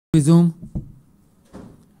Resume.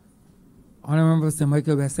 Honourable Member St.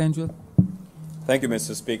 Michael West Central. Thank you,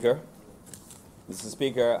 Mr. Speaker. Mr.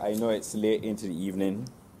 Speaker, I know it's late into the evening,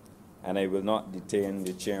 and I will not detain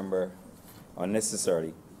the chamber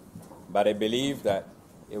unnecessarily, but I believe that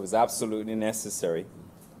it was absolutely necessary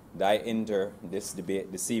that I enter this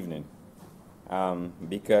debate this evening,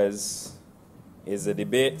 because it's a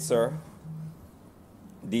debate, sir,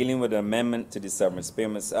 dealing with an amendment to the Severance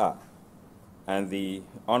Payments Act. And the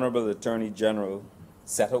Honorable Attorney General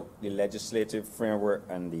set out the legislative framework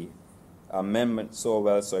and the amendment so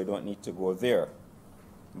well, so I don't need to go there.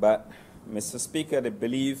 But, Mr. Speaker, I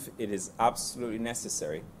believe it is absolutely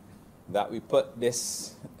necessary that we put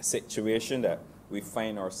this situation that we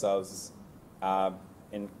find ourselves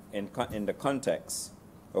in the context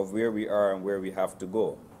of where we are and where we have to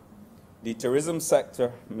go. The tourism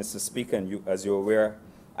sector, Mr. Speaker, and you, as you're aware,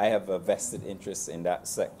 I have a vested interest in that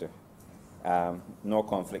sector. No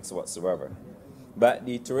conflicts whatsoever. But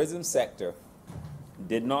the tourism sector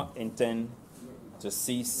did not intend to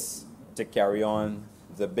cease to carry on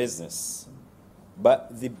the business.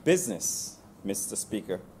 But the business, Mr.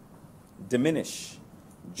 Speaker, diminished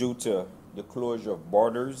due to the closure of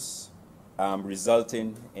borders,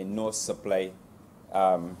 resulting in no supply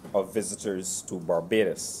of visitors to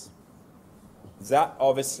Barbados. That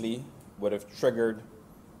obviously would have triggered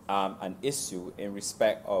an issue in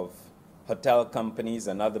respect of hotel companies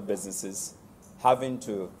and other businesses having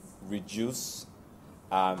to reduce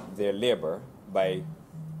their labor by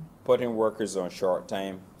putting workers on short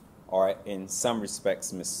time, or in some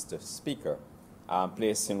respects, Mr. Speaker,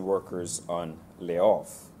 placing workers on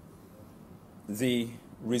layoff. The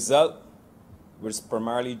result was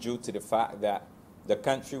primarily due to the fact that the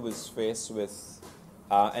country was faced with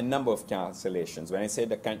a number of cancellations. When I say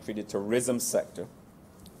the country, the tourism sector,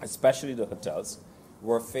 especially the hotels,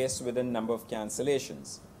 were faced with a number of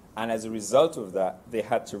cancellations. And as a result of that, they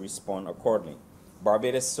had to respond accordingly.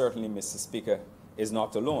 Barbados certainly, Mr. Speaker, is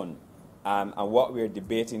not alone. And what we're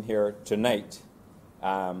debating here tonight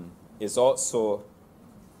is also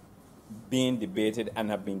being debated and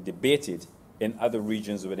have been debated in other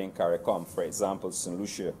regions within CARICOM, for example, St.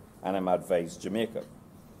 Lucia, and I'm advised Jamaica.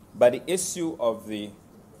 But the issue of the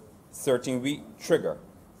 13-week trigger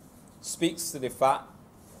speaks to the fact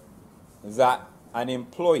that an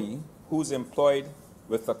employee who's employed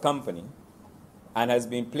with a company and has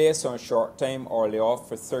been placed on short time or layoff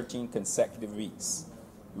for 13 consecutive weeks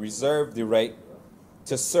reserve the right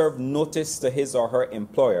to serve notice to his or her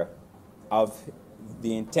employer of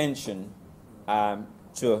the intention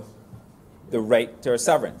to the right to a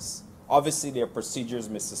severance. Obviously, there are procedures,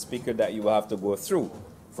 Mr. Speaker, that you will have to go through.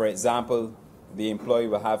 For example, the employee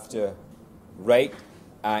will have to write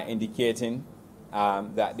indicating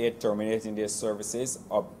that they're terminating their services,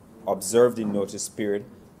 observe the notice period,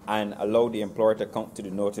 and allow the employer to come to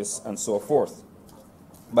the notice, and so forth.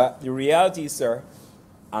 But the reality, sir,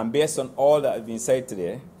 and based on all that has been said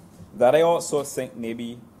today, that I also think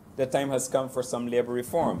maybe the time has come for some labor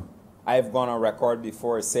reform. I've gone on record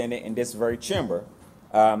before saying it in this very chamber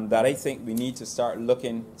that I think we need to start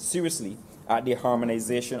looking seriously at the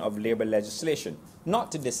harmonization of labor legislation,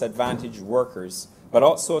 not to disadvantage workers, but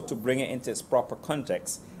also to bring it into its proper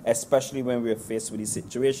context, especially when we're faced with these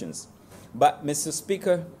situations. But, Mr.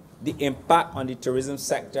 Speaker, the impact on the tourism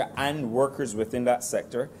sector and workers within that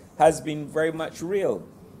sector has been very much real.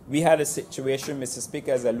 We had a situation, Mr.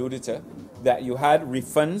 Speaker, as alluded to, that you had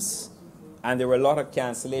refunds, and there were a lot of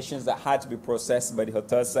cancellations that had to be processed by the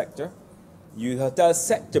hotel sector. The hotel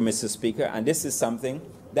sector, Mr. Speaker, and this is something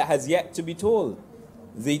that has yet to be told.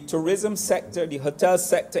 The tourism sector, the hotel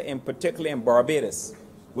sector in particular in Barbados,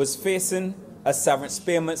 was facing a severance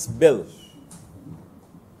payments bill.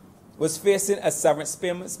 Mr.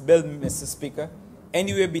 Speaker,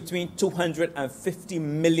 anywhere between $250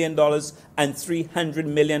 million and $300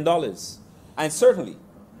 million. And certainly,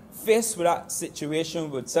 faced with that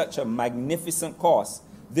situation with such a magnificent cost,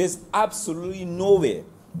 there's absolutely no way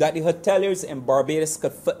that the hoteliers in Barbados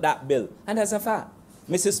could foot that bill. And as a fact,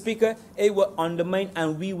 Mr. Speaker, it will undermine,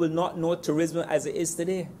 and we will not know tourism as it is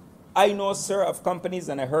today. I know, sir, of companies,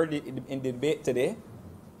 and I heard it in the debate today,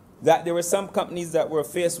 that there were some companies that were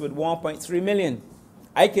faced with 1.3 million.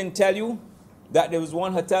 I can tell you that there was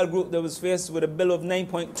one hotel group that was faced with a bill of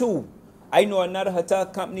 9.2. I know another hotel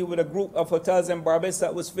company with a group of hotels in Barbados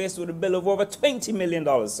that was faced with a bill of over $20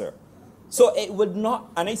 million, sir. So it would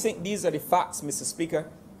not, and I think these are the facts, Mr. Speaker,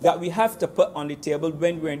 that we have to put on the table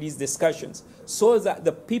when we're in these discussions, so that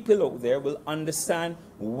the people out there will understand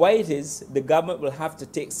why it is the government will have to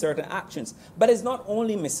take certain actions. But it's not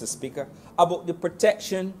only, Mr. Speaker, about the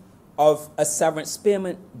protection of a severance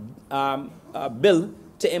payment bill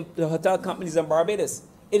to the hotel companies in Barbados.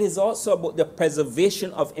 It is also about the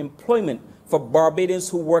preservation of employment for Barbadians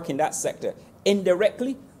who work in that sector,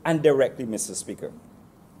 indirectly and directly, Mr. Speaker.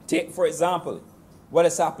 Take, for example, what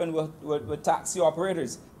has happened with taxi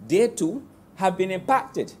operators. They too have been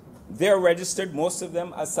impacted. They're registered, most of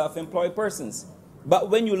them, as self-employed persons. But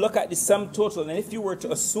when you look at the sum total, and if you were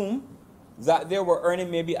to assume that they were earning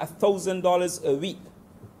maybe $1,000 a week,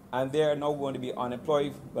 and they're now going to be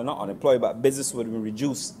unemployed, well, not unemployed, but business would be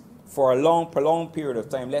reduced for a long, prolonged period of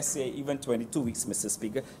time, let's say even 22 weeks, Mr.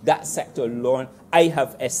 Speaker, that sector alone, I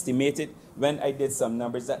have estimated when I did some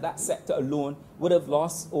numbers, that sector alone would have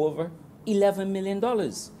lost over $11 million.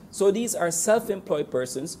 So these are self-employed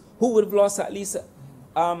persons who would have lost at least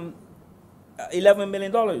 $11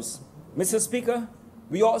 million. Mr. Speaker,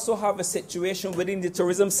 we also have a situation within the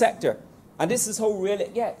tourism sector, and this is how real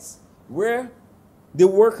it gets, where the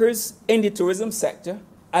workers in the tourism sector,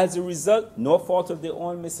 as a result, no fault of their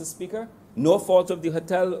own, Mr. Speaker, no fault of the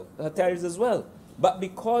hoteliers as well, but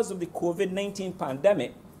because of the COVID-19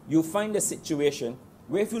 pandemic, you find a situation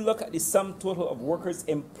where if you look at the sum total of workers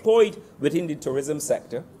employed within the tourism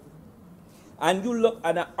sector, and you look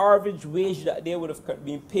at an average wage that they would have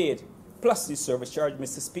been paid, plus the service charge,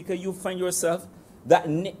 Mr. Speaker, you find yourself that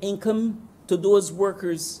net income to those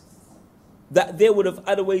workers that they would have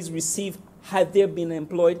otherwise received had they been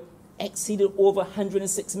employed exceeded over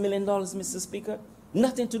 $106 million, Mr. Speaker.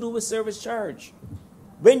 Nothing to do with service charge.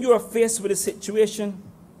 When you are faced with a situation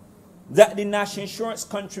that the national insurance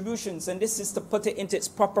contributions, and this is to put it into its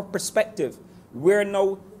proper perspective, where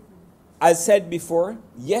now, as said before,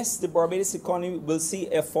 yes, the Barbados economy will see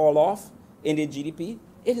a fall off in the GDP.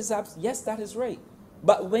 It is yes, that is right.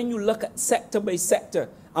 But when you look at sector by sector,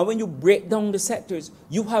 and when you break down the sectors,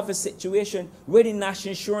 you have a situation where the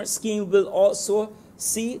national insurance scheme will also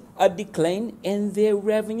see a decline in their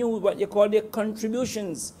revenue, what you call their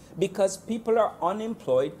contributions, because people are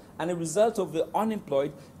unemployed, and as a result of the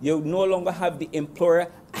unemployed, you no longer have the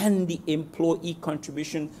employer and the employee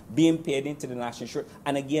contribution being paid into the national insurance.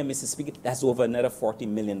 And again, Mr. Speaker, that's over another $40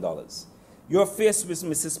 million. You're faced with,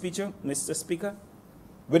 Mr. Speaker,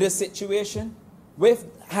 with a situation where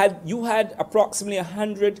you had approximately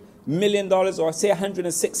 $100 million, or say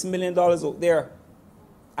 $106 million out there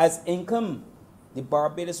as income, the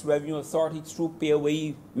Barbados Revenue Authority through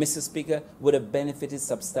PAYE, Mr. Speaker, would have benefited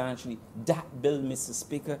substantially. That bill, Mr.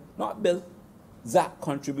 Speaker, not bill, that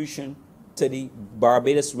contribution to the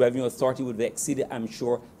Barbados Revenue Authority would have exceeded, I'm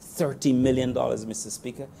sure, $30 million, Mr.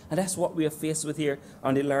 Speaker. And that's what we are faced with here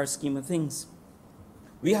on the large scheme of things.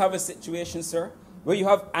 We have a situation, sir, where you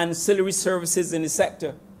have ancillary services in the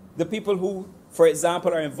sector. The people who, for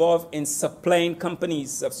example, are involved in supplying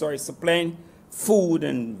supplying food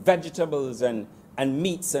and vegetables and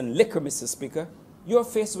meats and liquor, Mr. Speaker, you're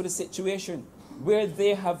faced with a situation where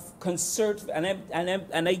they have conserved, and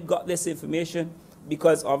I got this information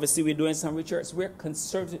because obviously we're doing some research, where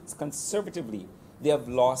conservatively they have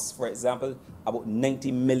lost, for example, about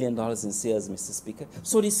 $90 million in sales, Mr. Speaker.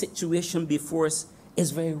 So the situation before us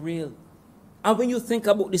is very real. And when you think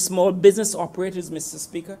about the small business operators, Mr.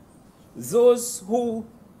 Speaker, those who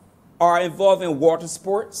are involved in water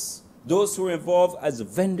sports, those who are involved as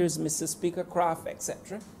vendors, Mr. Speaker, craft,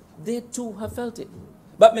 etc., they too have felt it.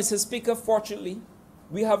 But, Mr. Speaker, fortunately,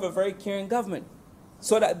 we have a very caring government,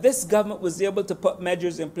 so that this government was able to put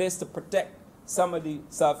measures in place to protect some of the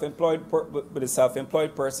self-employed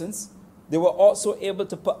persons. They were also able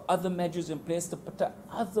to put other measures in place to protect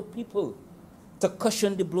other people, to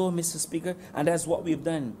cushion the blow, Mr. Speaker, and that's what we've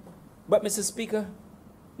done. But, Mr. Speaker,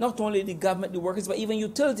 not only the government, the workers, but even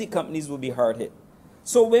utility companies will be hard hit.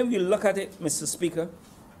 So when we look at it, Mr. Speaker,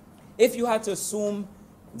 if you had to assume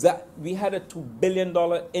that we had a $2 billion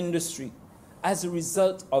industry as a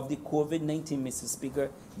result of the COVID-19, Mr. Speaker,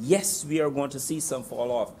 yes, we are going to see some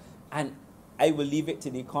fall off. And I will leave it to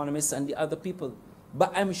the economists and the other people.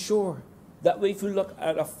 But I'm sure that if you look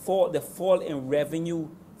at the fall in revenue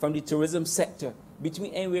from the tourism sector,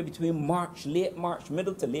 anywhere between March, late March,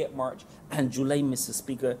 middle to late March, and July, Mr.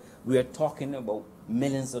 Speaker, we are talking about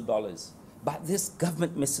millions of dollars. But this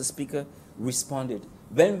government, Mr. Speaker, responded.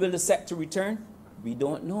 When will the sector return? We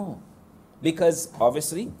don't know. Because,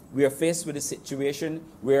 obviously, we are faced with a situation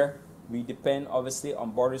where we depend, obviously, on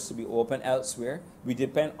borders to be open elsewhere. We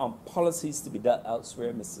depend on policies to be dealt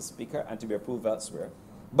elsewhere, Mr. Speaker, and to be approved elsewhere.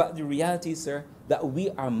 But the reality, sir, that we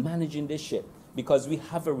are managing this ship because we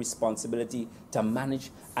have a responsibility to manage.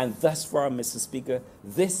 And thus far, Mr. Speaker,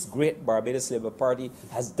 this great Barbados Labour Party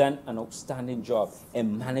has done an outstanding job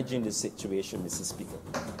in managing the situation, Mr. Speaker.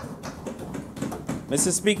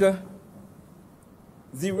 Mr. Speaker,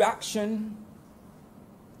 the reaction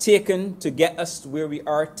taken to get us to where we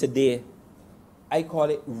are today, I call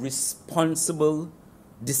it responsible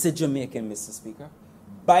decision-making, Mr. Speaker,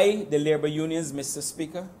 by the labor unions, Mr.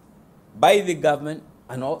 Speaker, by the government,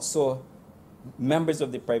 and also members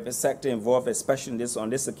of the private sector involved, especially in this, on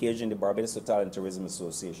this occasion, the Barbados Hotel and Tourism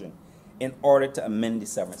Association, in order to amend the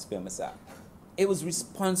Severance Payments Act. It was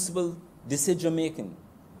responsible decision-making.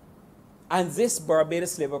 And this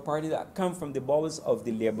Barbados Labour Party that comes from the bowels of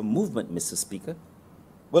the labour movement, Mr. Speaker,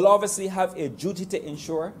 will obviously have a duty to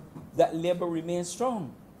ensure that labour remains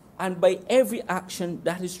strong. And by every action,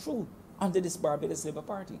 that is true under this Barbados Labour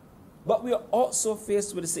Party. But we are also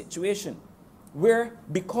faced with a situation where,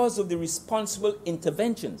 because of the responsible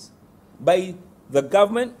interventions by the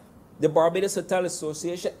government, the Barbados Hotel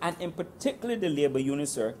Association, and in particular the labour union,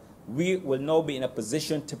 sir, we will now be in a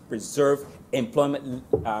position to preserve employment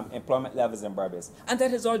levels in Barbados. And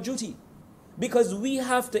that is our duty, because we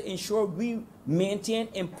have to ensure we maintain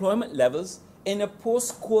employment levels in a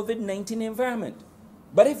post-COVID-19 environment.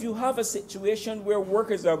 But if you have a situation where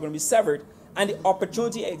workers are going to be severed, and the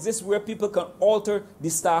opportunity exists where people can alter the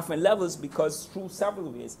staffing levels because through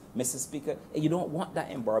several ways, Mr. Speaker, and you don't want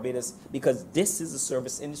that in Barbados, because this is a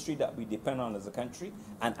service industry that we depend on as a country,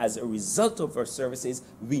 and as a result of our services,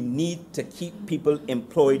 we need to keep people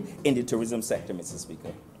employed in the tourism sector, Mr.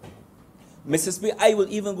 Speaker. Mr. Speaker, I will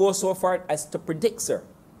even go so far as to predict, sir,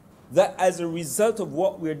 that as a result of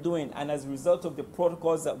what we're doing and as a result of the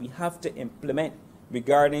protocols that we have to implement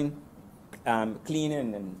regarding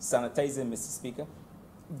cleaning and sanitizing, Mr. Speaker,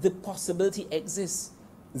 the possibility exists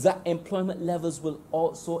that employment levels will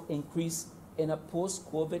also increase in a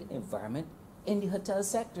post-COVID environment in the hotel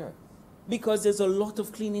sector, because there's a lot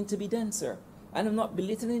of cleaning to be done, sir. And I'm not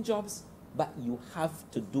belittling jobs, but you have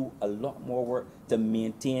to do a lot more work to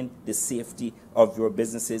maintain the safety of your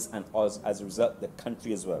businesses and as a result, the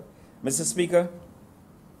country as well. Mr. Speaker,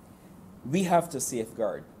 we have to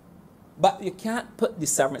safeguard. But you can't put the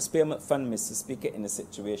Severance Payment Fund, Mr. Speaker, in a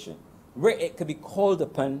situation where it could be called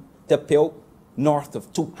upon to pay out north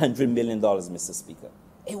of $200 million, Mr. Speaker.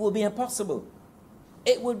 It will be impossible.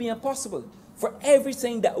 It will be impossible for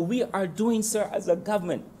everything that we are doing, sir, as a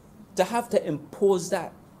government, to have to impose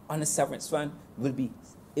that on a severance fund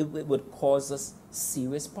it would cause us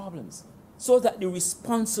serious problems. So that the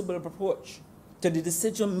responsible approach to the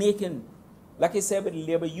decision-making, like I said, with the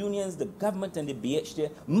labour unions, the government, and the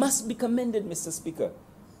BHD, must be commended, Mr. Speaker.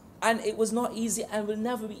 And it was not easy and will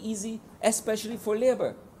never be easy, especially for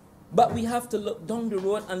labour. But we have to look down the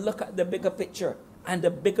road and look at the bigger picture. And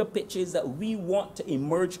the bigger picture is that we want to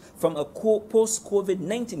emerge from a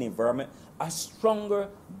post-COVID-19 environment a stronger,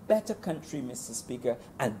 better country, Mr. Speaker.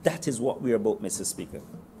 And that is what we're about, Mr. Speaker.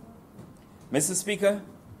 Mr. Speaker,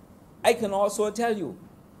 I can also tell you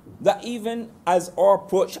that even as our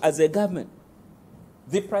approach as a government,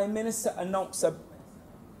 the Prime Minister announced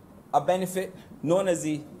a benefit known as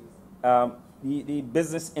the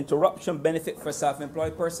business interruption benefit for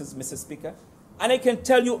self-employed persons, Mr. Speaker. And I can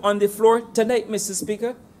tell you on the floor tonight, Mr.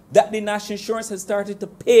 Speaker, that the National Insurance has started to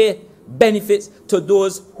pay benefits to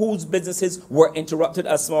those whose businesses were interrupted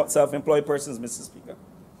as small self-employed persons, Mr. Speaker.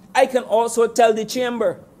 I can also tell the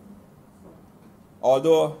Chamber,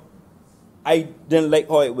 although I didn't like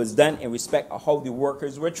how it was done in respect of how the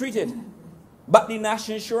workers were treated, but the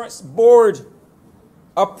National Insurance Board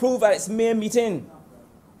approved at its main meeting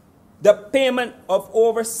the payment of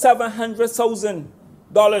over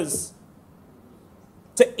 $700,000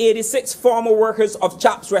 to 86 former workers of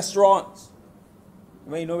Chaps restaurants.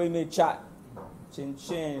 You know, we made Chat, Chin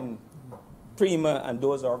Chin, Prima, and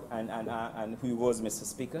those are and who was, Mr.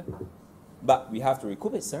 Speaker. But we have to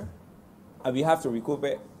recoup it, sir, and we have to recoup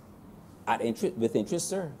it with interest,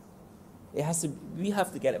 sir. It has to. We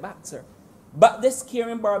have to get it back, sir. But this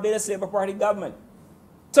caring Barbados Labour Party government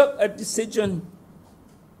took a decision,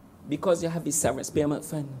 because you have the severance payment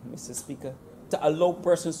fund, Mr. Speaker, to allow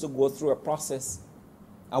persons to go through a process.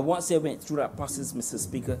 And once they went through that process, Mr.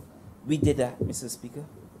 Speaker, we did that, Mr. Speaker.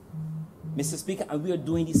 Mr. Speaker, and we are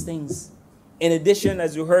doing these things. In addition,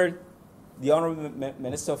 as you heard the Honourable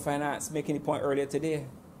Minister of Finance making the point earlier today,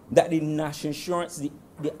 that the National Insurance, the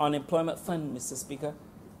unemployment fund, Mr. Speaker,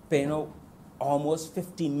 paying out almost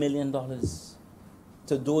 $50 million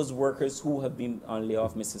to those workers who have been on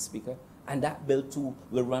layoff, Mr. Speaker. And that bill, too,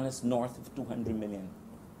 will run us north of $200 million.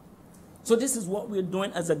 So this is what we're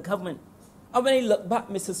doing as a government. And when I look back,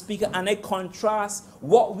 Mr. Speaker, and I contrast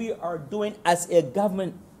what we are doing as a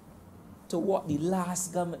government to what the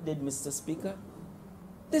last government did, Mr. Speaker,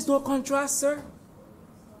 there's no contrast, sir.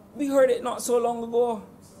 We heard it not so long ago,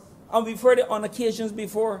 and we've heard it on occasions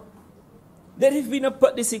before, that if we don't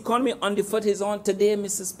put this economy on the foot it's on today,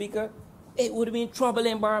 Mr. Speaker, it would have been trouble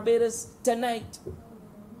in Barbados tonight.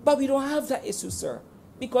 But we don't have that issue, sir,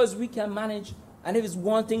 because we can manage. And if it's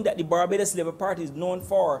one thing that the Barbados Labour Party is known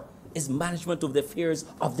for, is management of the affairs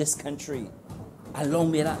of this country. And long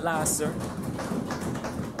may that last, sir.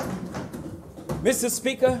 Mr.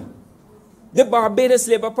 Speaker, the Barbados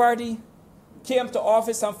Labour Party came to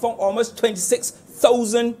office and found almost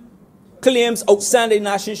 26,000 claims outstanding in the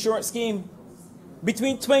National Insurance Scheme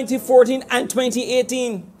between 2014 and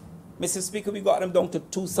 2018. Mr. Speaker, we got them down to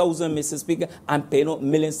 2,000, Mr. Speaker, and paying out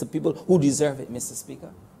millions to people who deserve it, Mr.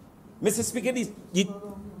 Speaker. Mr. Speaker,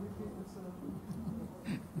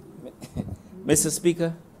 Mr.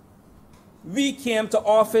 Speaker, we came to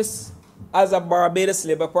office as a Barbados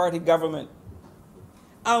Labour Party government,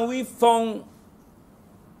 and we found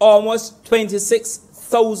almost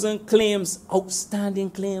 26,000 claims, outstanding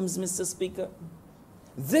claims, Mr. Speaker.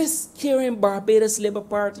 This caring Barbados Labour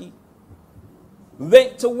Party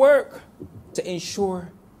went to work to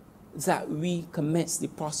ensure that we commence the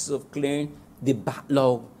process of clearing the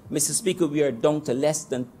backlog. Mr. Speaker, we are down to less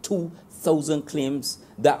than 2,000 claims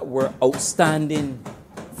that were outstanding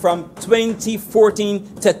from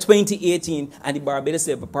 2014 to 2018, and the Barbados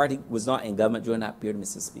Labour Party was not in government during that period,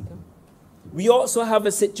 Mr. Speaker. We also have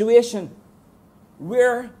a situation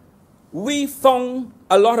where we found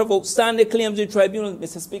a lot of outstanding claims in tribunal,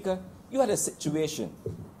 Mr. Speaker. You had a situation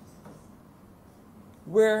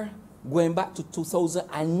where, going back to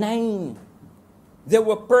 2009, there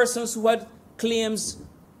were persons who had claims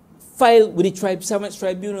filed with the Severance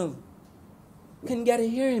Tribunal. Can get a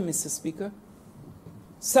hearing, Mr. Speaker.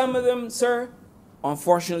 Some of them, sir,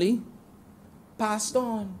 unfortunately, passed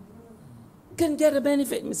on. Can get a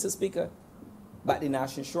benefit, Mr. Speaker. But the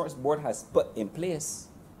National Insurance Board has put in place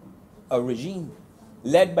a regime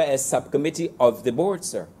led by a subcommittee of the board,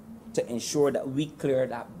 sir, to ensure that we clear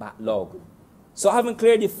that backlog. So having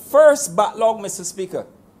cleared the first backlog, Mr. Speaker,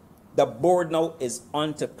 the board now is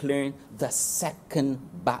on to clearing the second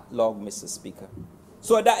backlog, Mr. Speaker.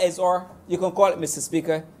 So that is our, you can call it, Mr.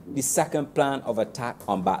 Speaker, the second plan of attack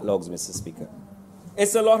on backlogs, Mr. Speaker.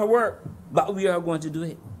 It's a lot of work, but we are going to do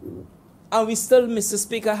it. And we still, Mr.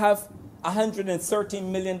 Speaker, have $113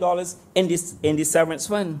 million in the severance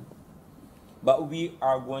fund. But we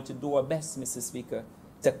are going to do our best, Mr. Speaker,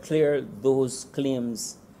 to clear those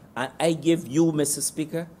claims. And I give you, Mr.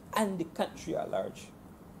 Speaker, and the country at large,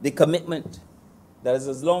 the commitment that is,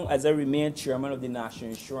 as long as I remain chairman of the National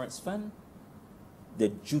Insurance Fund, the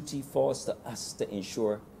duty falls to us to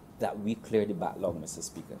ensure that we clear the backlog, Mr.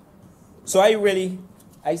 Speaker. So I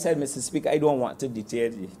said, Mr. Speaker, I don't want to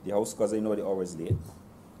detail the House because I know they're always late.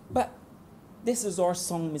 But this is our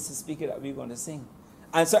song, Mr. Speaker, that we're going to sing.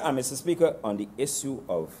 And, sir, and Mr. Speaker, on the issue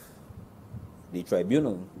of the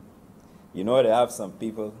tribunal, you know, they have some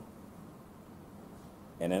people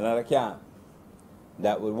in another camp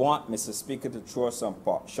that would want Mr. Speaker to throw some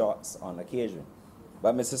pot shots on occasion.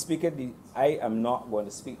 But, Mr. Speaker, I am not going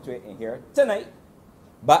to speak to it in here tonight.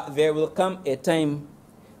 But there will come a time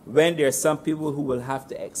when there are some people who will have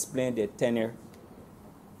to explain their tenure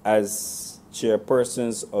as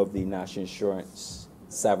chairpersons of the National Insurance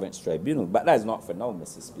Severance Tribunal. But that is not for now,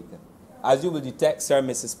 Mr. Speaker. As you will detect, sir,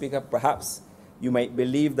 Mr. Speaker, perhaps you might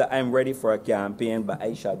believe that I'm ready for a campaign, but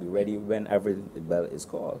I shall be ready whenever the bell is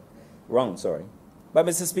called. Wrong, sorry. But,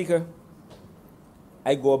 Mr. Speaker,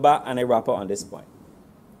 I go back and I wrap up on this point.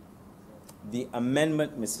 The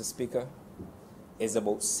amendment, Mr. Speaker, is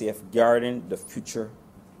about safeguarding the future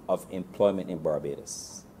of employment in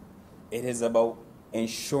Barbados. It is about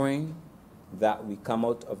ensuring that we come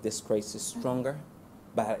out of this crisis stronger,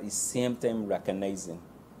 but at the same time recognizing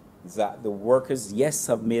that the workers, yes,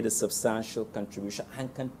 have made a substantial contribution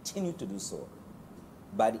and continue to do so.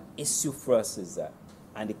 But the issue for us is that,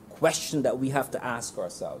 and the question that we have to ask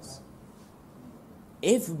ourselves,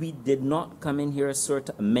 if we did not come in here, sir,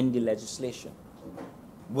 to amend the legislation,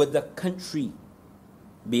 would the country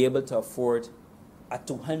be able to afford a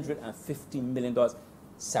 $250 million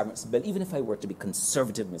severance bill, even if I were to be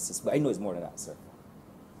conservative, Mrs. But I know it's more than that, sir.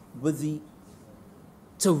 With the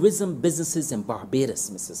tourism businesses in Barbados,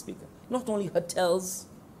 Mr. Speaker, not only hotels,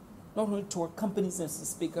 not only tour companies, Mr.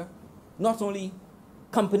 Speaker, not only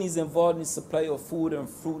companies involved in the supply of food and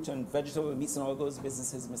fruit and vegetable meats and all those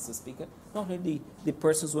businesses, Mr. Speaker, not only the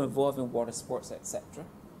persons who are involved in water sports, etc.,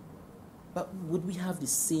 but would we have the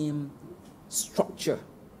same structure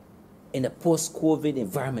in a post-COVID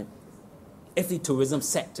environment if the tourism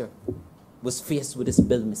sector was faced with this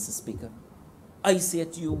bill, Mr. Speaker? I say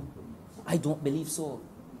to you, I don't believe so.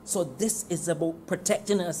 So this is about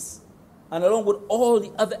protecting us, and along with all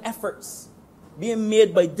the other efforts being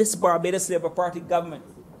made by this Barbados Labour Party government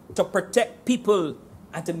to protect people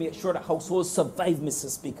and to make sure that households survive, Mr.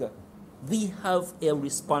 Speaker. We have a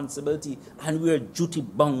responsibility, and we are duty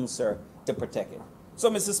bound, sir, to protect it.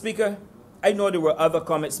 So, Mr. Speaker, I know there were other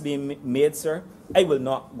comments being made, sir. I will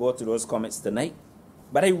not go to those comments tonight,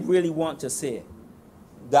 but I really want to say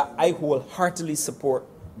that I wholeheartedly support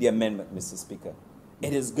the amendment, Mr. Speaker.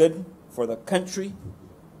 It is good for the country,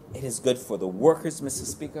 it is good for the workers, Mr.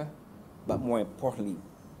 Speaker, but more importantly,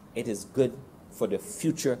 it is good for the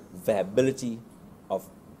future viability of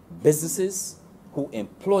businesses who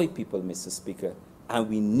employ people, Mr. Speaker, and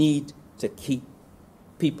we need to keep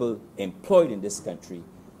people employed in this country,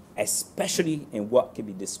 especially in what can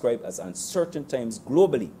be described as uncertain times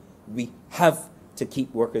globally. We have to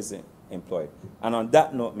keep workers employed. And on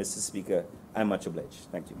that note, Mr. Speaker, I'm much obliged.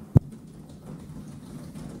 Thank you.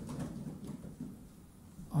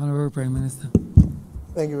 Honorable Prime Minister.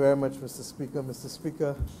 Thank you very much, Mr. Speaker. Mr.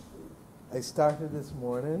 Speaker, I started this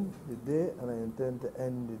morning, the day, and I intend to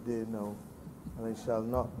end the day now. And I shall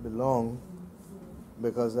not be long,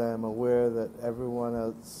 because I am aware that everyone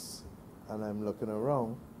else, and I'm looking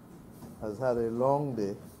around, has had a long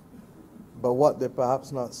day. But what they're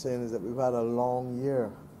perhaps not saying is that we've had a long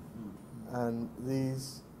year. And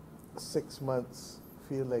these 6 months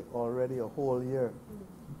feel like already a whole year.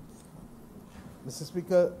 Mr.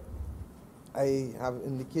 Speaker, I have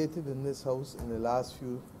indicated in this House in the last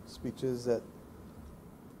few speeches that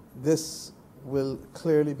this will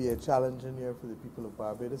clearly be a challenging year for the people of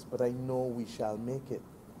Barbados, but I know we shall make it.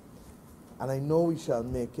 And I know we shall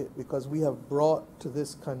make it because we have brought to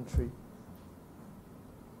this country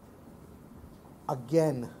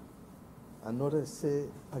again, and notice say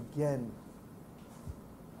again,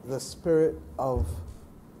 the spirit of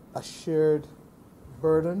a shared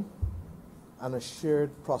burden and a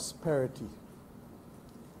shared prosperity.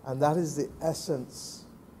 And that is the essence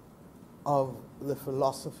of the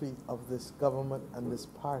philosophy of this government and this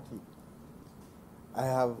party. I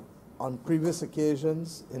have on previous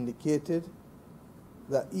occasions indicated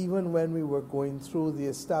that even when we were going through the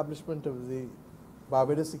establishment of the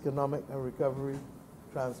Barbados Economic Recovery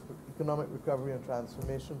and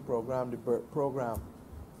Transformation Program, the BERT program,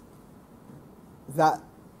 that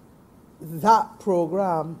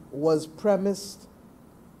program was premised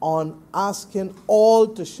on asking all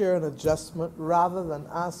to share an adjustment rather than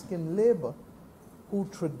asking labor, who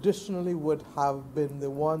traditionally would have been the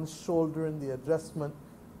ones shouldering the adjustment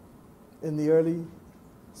in the early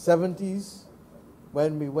 70s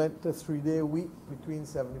when we went to 3-day week between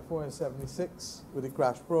 74 and 76 with the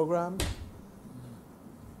crash program.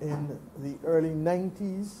 In the early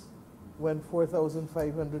 90s, when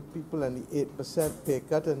 4,500 people and the 8% pay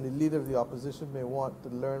cut, and the leader of the opposition may want to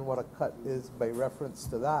learn what a cut is by reference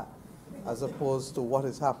to that, as opposed to what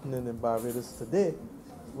is happening in Barbados today,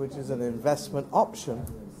 which is an investment option.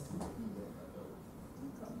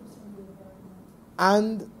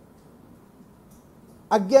 And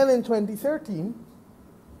again in 2013,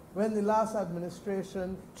 when the last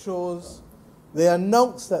administration chose, they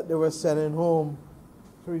announced that they were sending home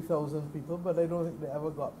 3,000 people, but I don't think they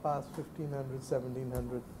ever got past 1,500,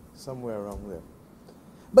 1,700, somewhere around there.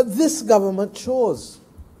 But this government chose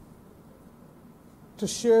to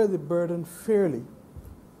share the burden fairly,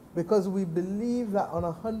 because we believe that on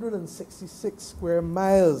 166 square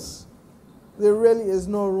miles, there really is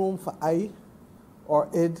no room for I, or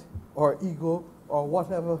id, or ego, or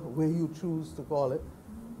whatever way you choose to call it.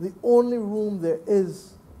 The only room there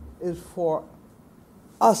is for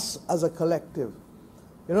us as a collective.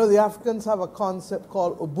 You know, the Africans have a concept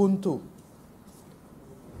called Ubuntu,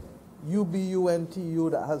 U-B-U-N-T-U,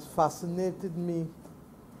 that has fascinated me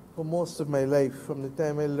for most of my life, from the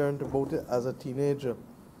time I learned about it as a teenager.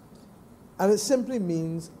 And it simply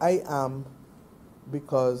means I am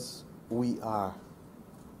because we are.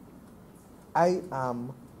 I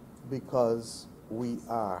am because we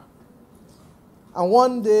are. And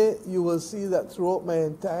one day you will see that throughout my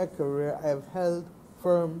entire career I have held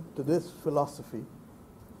firm to this philosophy,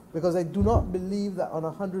 because I do not believe that on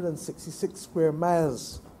 166 square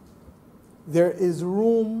miles there is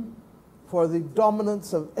room for the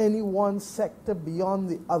dominance of any one sector beyond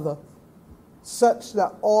the other, such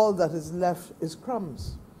that all that is left is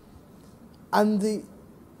crumbs. And the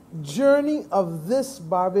journey of this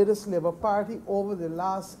Barbados Labour Party over the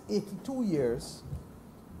last 82 years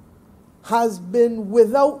has been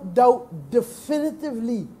without doubt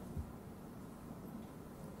definitively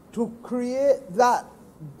to create that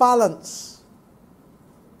balance,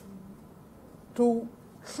 to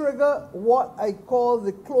trigger what I call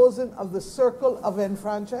the closing of the circle of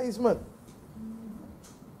enfranchisement.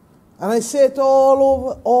 And I say it all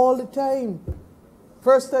over, all the time.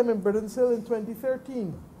 First time in Britton Hill in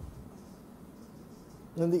 2013.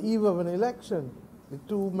 On the eve of an election, the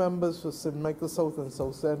two members for St. Michael South and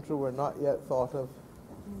South Central were not yet thought of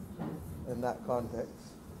in that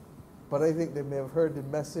context. But I think they may have heard the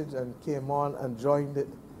message and came on and joined it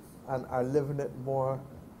and are living it more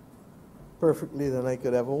perfectly than I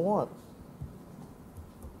could ever want.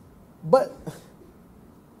 But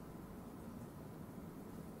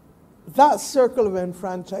that circle of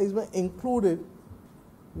enfranchisement included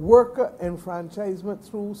worker enfranchisement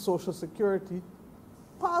through Social Security,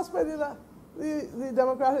 passed by the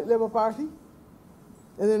Democratic Labour Party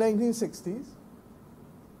in the 1960s,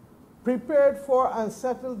 prepared for and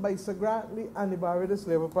settled by Sir Grantley and the Barbados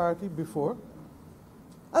Labour Party before.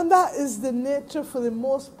 And that is the nature, for the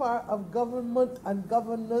most part, of government and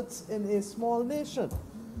governance in a small nation.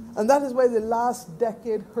 And that is why the last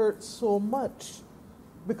decade hurt so much.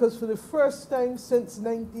 Because for the first time since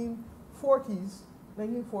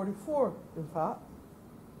 1944, in fact,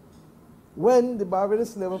 when the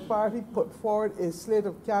Barbados Labour Party put forward a slate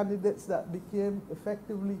of candidates that became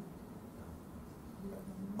effectively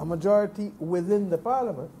a majority within the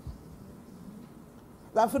parliament,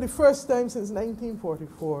 that for the first time since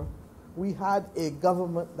 1944, we had a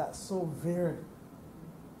government that so veered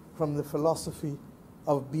from the philosophy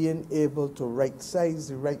of being able to right-size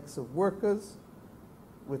the rights of workers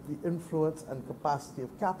with the influence and capacity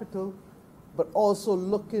of capital, but also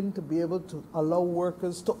looking to be able to allow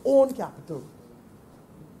workers to own capital.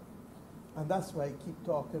 And that's why I keep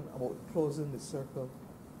talking about closing the circle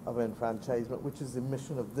of enfranchisement, which is the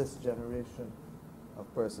mission of this generation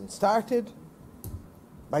of persons. Started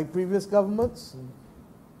by previous governments,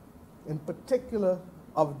 in particular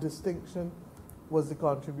of distinction was the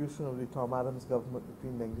contribution of the Tom Adams government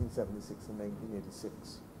between 1976 and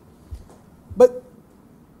 1986. But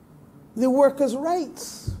the workers'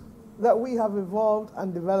 rights that we have evolved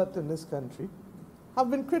and developed in this country have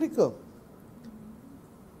been critical.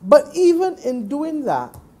 But even in doing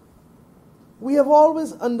that, we have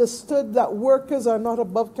always understood that workers are not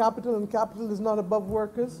above capital and capital is not above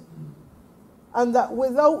workers, and that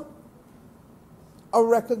without a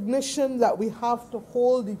recognition that we have to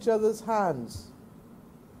hold each other's hands,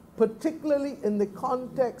 particularly in the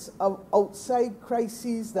context of outside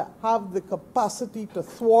crises that have the capacity to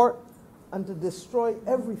thwart and to destroy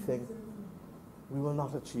everything, we will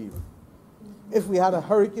not achieve. If we had a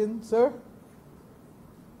hurricane, sir,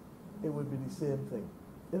 it would be the same thing.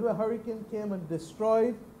 If a hurricane came and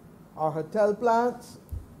destroyed our hotel plants,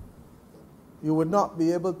 you would not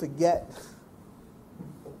be able to get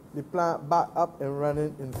the plant back up and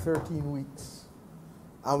running in 13 weeks.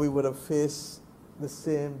 And we would have faced the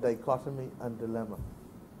same dichotomy and dilemma.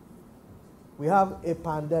 We have a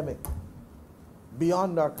pandemic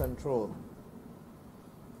beyond our control.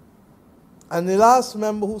 And the last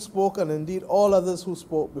member who spoke, and indeed all others who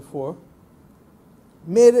spoke before,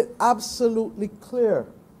 made it absolutely clear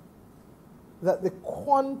that the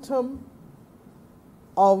quantum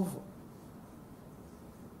of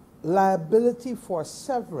liability for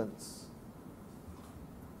severance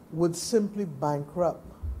would simply bankrupt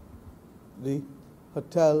the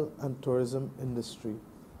hotel and tourism industry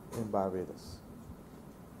in Barbados.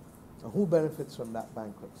 And who benefits from that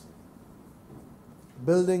bankruptcy?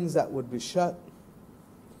 Buildings that would be shut,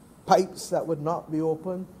 pipes that would not be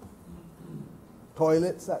open,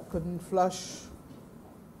 toilets that couldn't flush.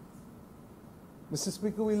 Mr.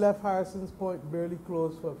 Speaker, we left Harrison's Point barely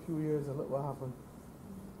closed for a few years, and look what happened.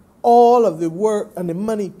 All of the work and the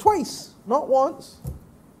money twice, not once.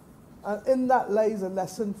 And in that lies a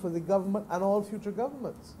lesson for the government and all future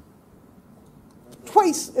governments.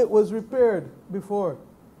 Twice it was repaired before.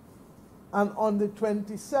 And on the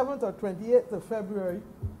 27th or 28th of February,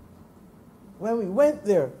 when we went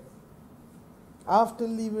there, after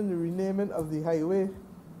leaving the renaming of the highway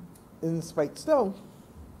in Spikestown,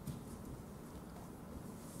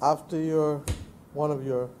 after one of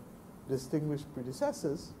your distinguished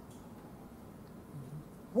predecessors,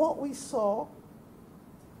 what we saw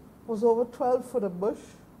was over 12 foot of bush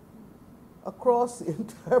across the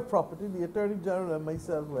entire property. The Attorney General and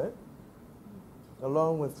myself went,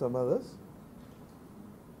 along with some others.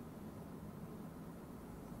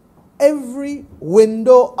 Every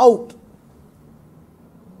window out,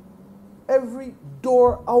 every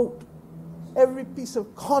door out, every piece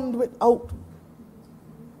of conduit out.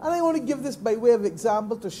 And I want to give this by way of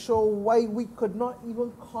example to show why we could not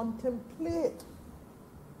even contemplate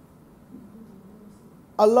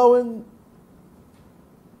allowing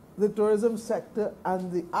the tourism sector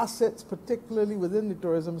and the assets, particularly within the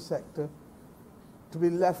tourism sector, to be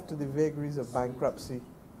left to the vagaries of bankruptcy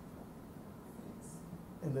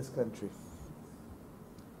in this country.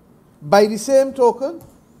 By the same token,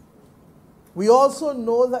 We also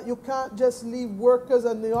know that you can't just leave workers,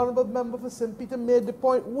 and the Honourable Member for St. Peter made the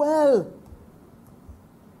point well,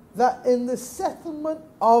 that in the settlement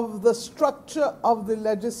of the structure of the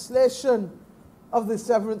legislation of the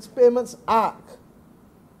Severance Payments Act,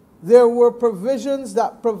 there were provisions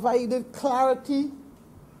that provided clarity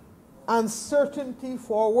and certainty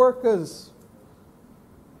for workers,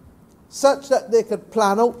 such that they could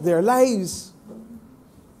plan out their lives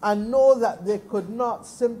and know that they could not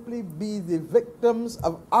simply be the victims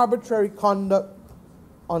of arbitrary conduct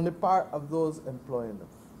on the part of those employing them.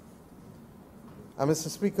 And Mr.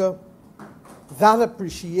 Speaker, that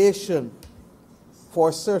appreciation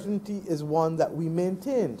for certainty is one that we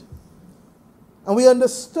maintained. And we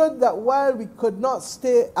understood that while we could not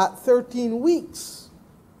stay at 13 weeks,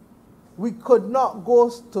 we could not go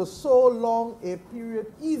to so long a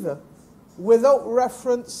period either without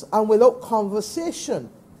reference and without conversation,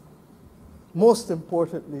 most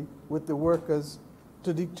importantly with the workers,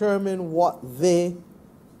 to determine what they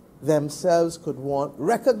themselves could want,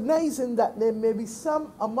 recognizing that there may be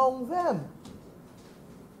some among them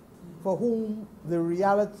for whom the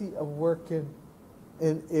reality of working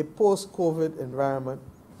in a post-COVID environment,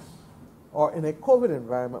 or in a COVID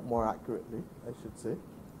environment more accurately, I should say,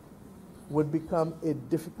 would become a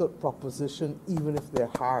difficult proposition even if their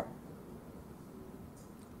heart,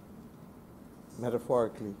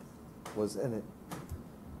 metaphorically, was in it.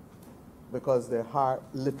 Because their heart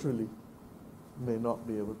literally may not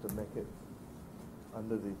be able to make it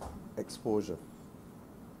under the exposure.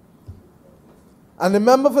 And the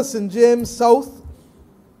member for St. James South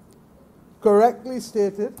correctly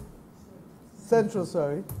stated,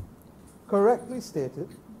 correctly stated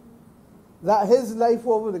that his life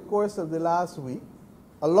over the course of the last week,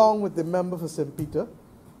 along with the member for St. Peter,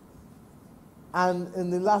 and in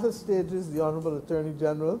the latter stages, the Honourable Attorney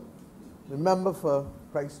General, the member for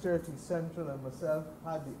Christchurch East Central, and myself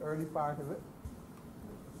had the early part of it.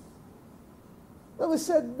 But we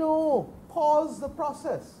said, no, pause the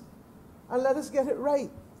process and let us get it right.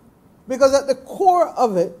 Because at the core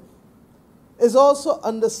of it is also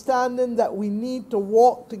understanding that we need to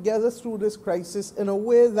walk together through this crisis in a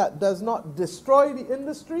way that does not destroy the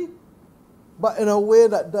industry, but in a way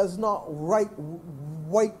that does not wipe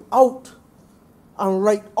out and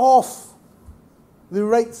write off the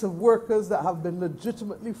rights of workers that have been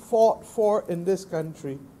legitimately fought for in this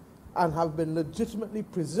country and have been legitimately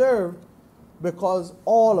preserved because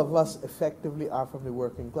all of us effectively are from the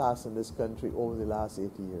working class in this country over the last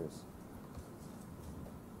 80 years.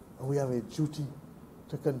 And we have a duty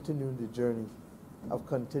to continue the journey of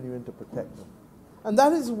continuing to protect them. And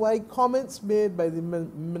that is why comments made by the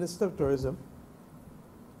Minister of Tourism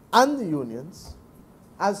and the unions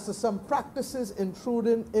as to some practices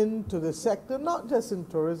intruding into the sector, not just in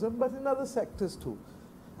tourism, but in other sectors too.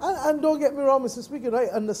 And don't get me wrong, Mr. Speaker, I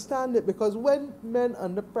understand it, because when men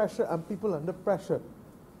under pressure and people under pressure,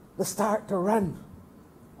 they start to run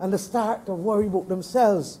and they start to worry about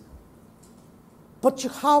themselves. But you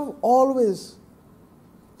have always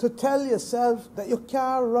to tell yourself that you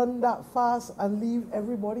can't run that fast and leave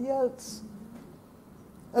everybody else.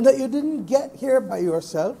 And that you didn't get here by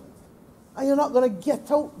yourself, and you're not going to get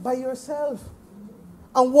out by yourself.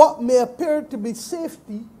 And what may appear to be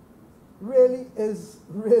safety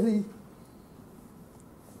really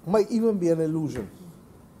might even be an illusion.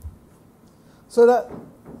 So that,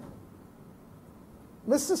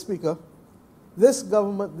 Mr. Speaker, this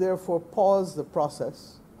government therefore paused the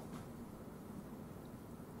process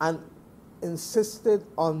and insisted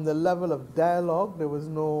on the level of dialogue. There was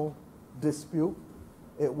no dispute.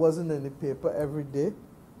 It wasn't in the paper every day.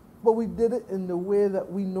 But we did it in the way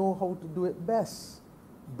that we know how to do it best.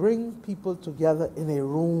 Bring people together in a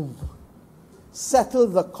room. Settle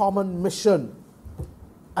the common mission.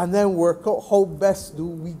 And then work out how best do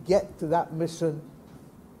we get to that mission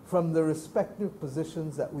from the respective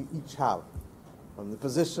positions that we each have. From the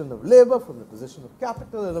position of labor, from the position of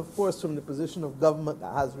capital, and of course from the position of government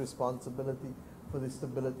that has responsibility for the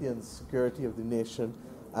stability and security of the nation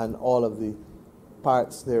and all of the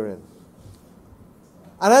parts therein.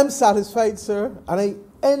 And I'm satisfied, sir, and I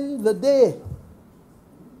end the day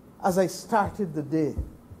as I started the day,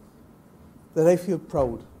 that I feel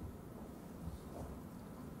proud.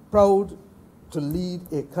 Proud to lead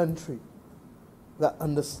a country that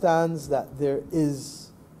understands that there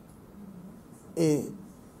is a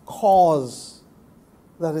cause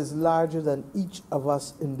that is larger than each of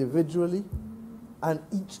us individually and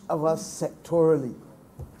each of us sectorally.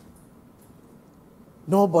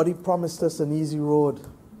 Nobody promised us an easy road.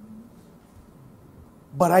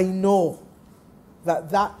 But I know that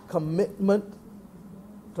that commitment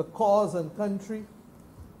to cause and country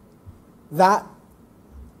that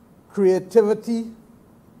creativity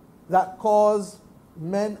that caused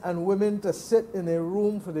men and women to sit in a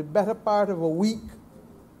room for the better part of a week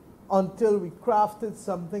until we crafted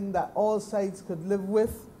something that all sides could live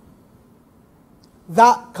with.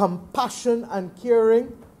 That compassion and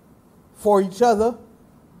caring for each other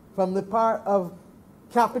from the part of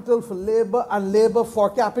capital for labor and labor for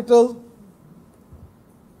capital.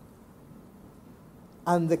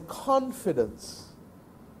 And the confidence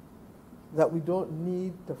that we don't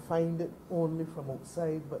need to find it only from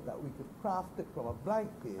outside, but that we could craft it from a blank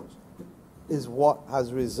page, is what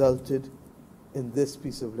has resulted in this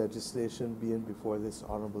piece of legislation being before this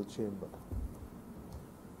honorable chamber.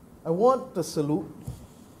 I want to salute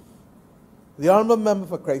the honorable member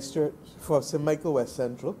for Christchurch, for St. Michael West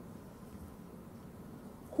Central,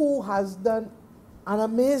 who has done an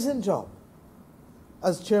amazing job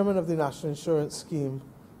as chairman of the National Insurance Scheme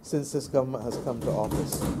since this government has come to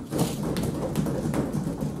office.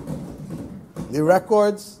 The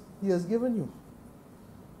records he has given you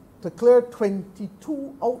to clear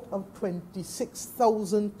 22 out of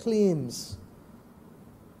 26,000 claims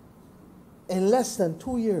in less than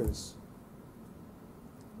 2 years.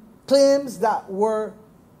 Claims that were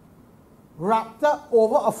wrapped up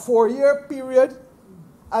over a 4-year period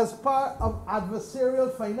as part of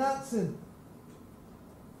adversarial financing.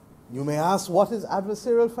 You may ask, what is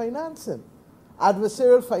adversarial financing?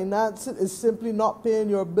 Adversarial financing is simply not paying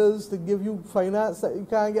your bills to give you finance that you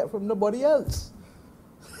can't get from nobody else.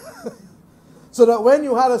 So that when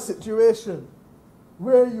you had a situation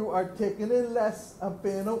where you are taking in less and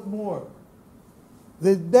paying out more,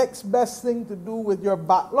 the next best thing to do with your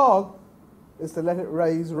backlog is to let it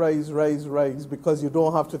rise, because you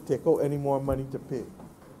don't have to take out any more money to pay.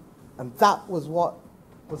 And that was what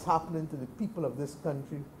was happening to the people of this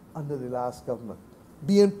country under the last government.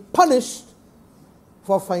 Being punished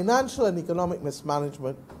for financial and economic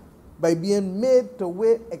mismanagement by being made to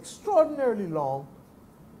wait extraordinarily long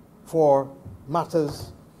for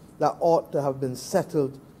matters that ought to have been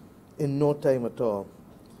settled in no time at all.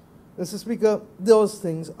 Mr. Speaker, those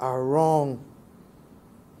things are wrong.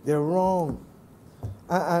 They're wrong.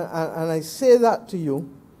 And I say that to you,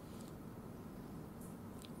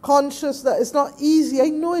 conscious that it's not easy. I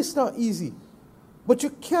know it's not easy. But you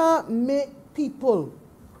can't make people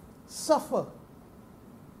suffer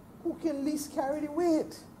who can least carry the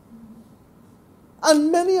weight.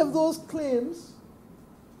 And many of those claims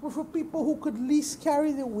were for people who could least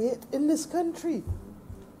carry the weight in this country.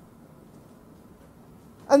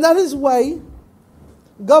 And that is why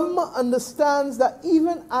government understands that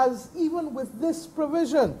even with this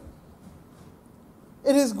provision,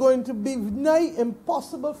 it is going to be nigh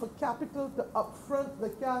impossible for capital to upfront the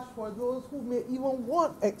cash for those who may even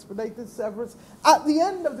want expedited severance at the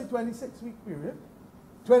end of the 26-week period.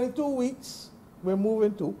 22 weeks we're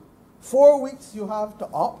moving to. 4 weeks you have to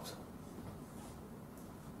opt.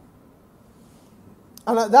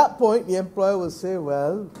 And at that point, the employer will say,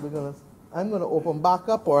 well, I'm going to open back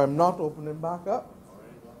up, or I'm not opening back up.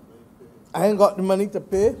 I ain't got the money to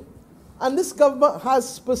pay. And this government has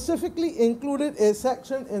specifically included a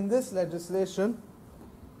section in this legislation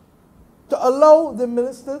to allow the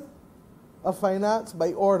Minister of Finance,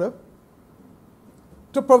 by order,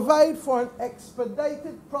 to provide for an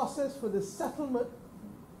expedited process for the settlement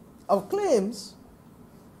of claims,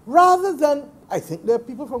 rather than, I think there are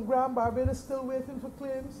people from Grand Barbados still waiting for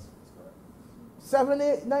claims. 7,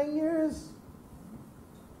 8, 9 years.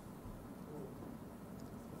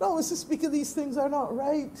 No, Mr. Speaker, these things are not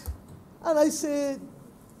right. And I say,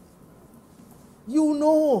 you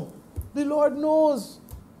know, the Lord knows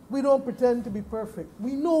we don't pretend to be perfect.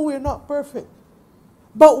 We know we're not perfect.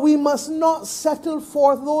 But we must not settle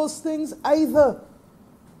for those things either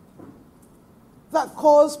that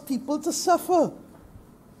cause people to suffer.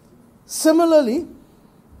 Similarly,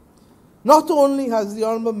 not only has the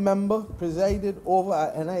honourable member presided over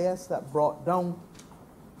an NIS that brought down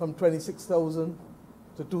from 26,000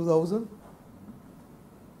 to 2,000,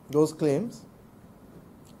 those claims,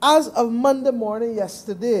 as of Monday morning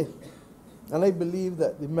yesterday, and I believe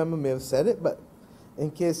that the member may have said it, but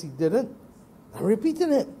in case he didn't, I'm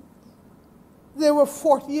repeating it. There were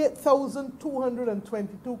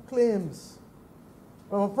 48,222 claims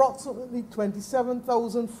from approximately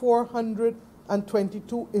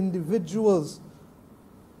 27,422 individuals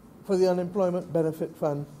for the Unemployment Benefit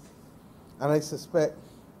Fund. And I suspect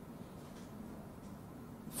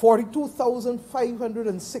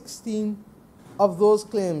 42,516 of those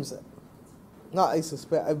claims, not I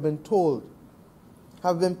suspect, I've been told,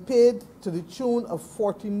 have been paid to the tune of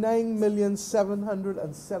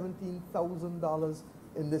 $49,717,000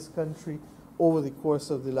 in this country over the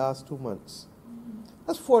course of the last 2 months.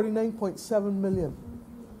 That's 49.7 million.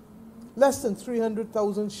 Less than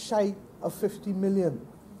 300,000 shy of 50 million.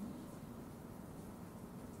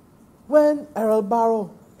 When Errol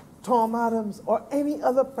Barrow, Tom Adams, or any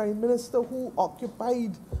other prime minister who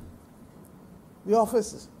occupied the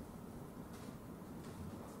office,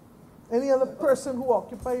 any other person who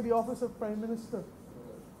occupied the office of prime minister,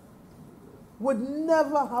 would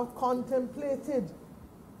never have contemplated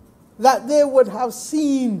that they would have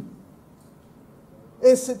seen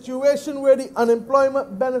a situation where the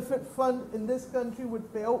unemployment benefit fund in this country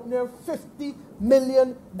would pay out near $50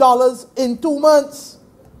 million in 2 months.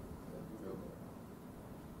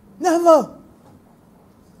 Never.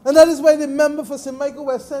 And that is why the member for St. Michael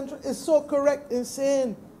West Central is so correct in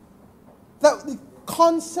saying that the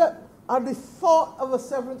concept or the thought of a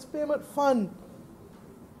severance payment fund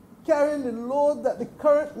carrying the load that the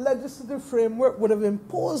current legislative framework would have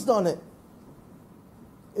imposed on it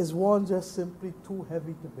is one just simply too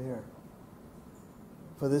heavy to bear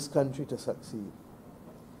for this country to succeed.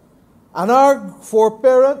 And our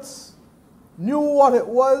foreparents knew what it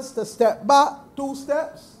was to step back 2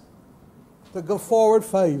 steps, to go forward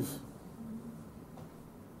 5.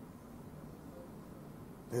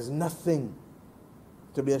 There's nothing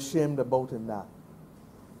to be ashamed about in that.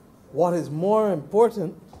 What is more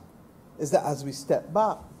important is that as we step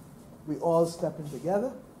back, we all step in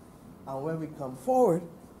together, and when we come forward,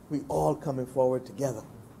 we all coming forward together.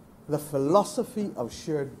 The philosophy of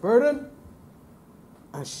shared burden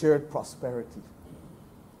and shared prosperity.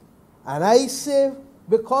 And I say,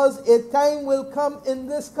 because a time will come in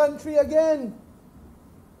this country again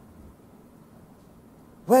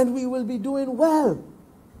when we will be doing well.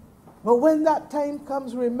 But when that time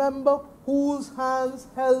comes, remember whose hands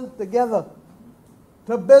held together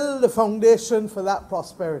to build the foundation for that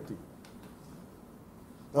prosperity.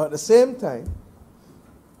 Now, at the same time,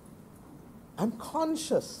 I'm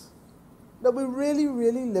conscious that we're really,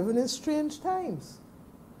 really living in strange times.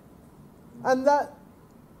 And that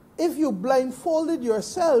if you blindfolded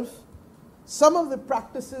yourself, some of the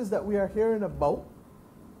practices that we are hearing about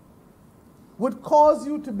would cause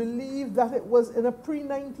you to believe that it was in a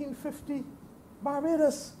pre-1950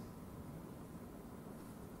 Barbados.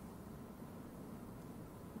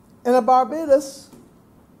 In a Barbados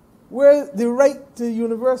where the right to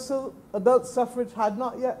universal adult suffrage had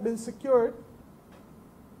not yet been secured,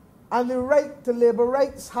 and the right to labor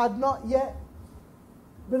rights had not yet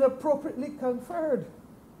been appropriately conferred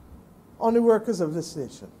on the workers of this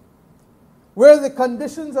nation, where the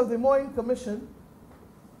conditions of the Moyne Commission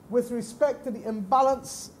with respect to the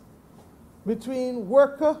imbalance between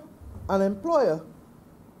worker and employer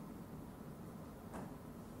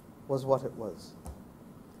was what it was.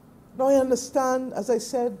 Now I understand, as I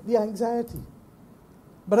said, the anxiety,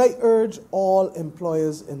 but I urge all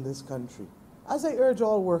employers in this country, as I urge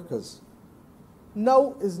all workers,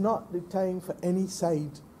 now is not the time for any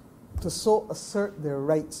side to so assert their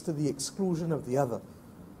rights to the exclusion of the other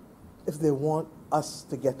if they want us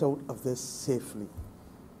to get out of this safely.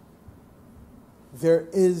 There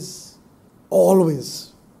is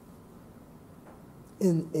always,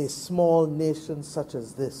 in a small nation such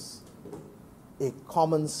as this, a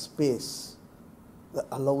common space that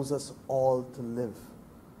allows us all to live.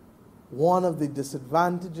 One of the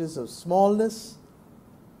disadvantages of smallness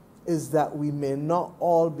is that we may not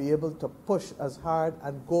all be able to push as hard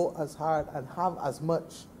and go as hard and have as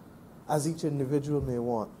much as each individual may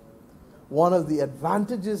want. One of the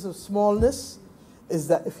advantages of smallness is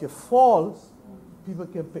that if you fall, people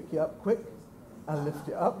can pick you up quick and lift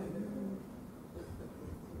you up.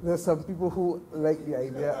 There's some people who like the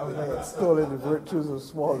idea of my extolling the virtues of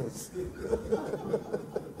smallness.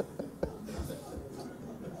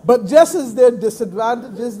 But just as there are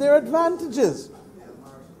disadvantages, there are advantages.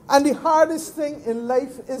 And the hardest thing in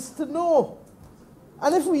life is to know.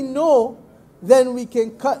 And if we know, then we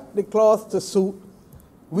can cut the cloth to suit.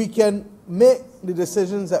 We can make the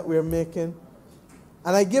decisions that we're making.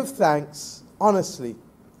 And I give thanks, honestly,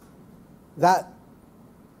 that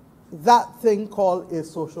that thing called a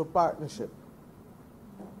social partnership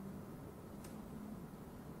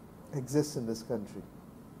exists in this country.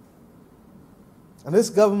 And this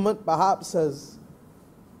government perhaps has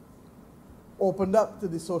opened up to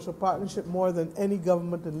the social partnership more than any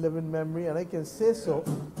government in living memory, and I can say so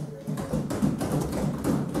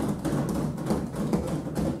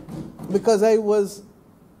because I was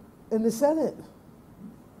in the Senate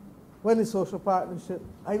when the social partnership,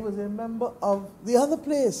 I was a member of the other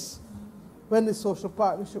place when the social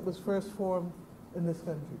partnership was first formed in this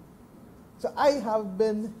country. So I have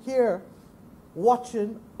been here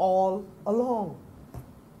watching all along.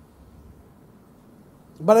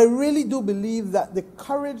 But I really do believe that the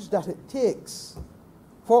courage that it takes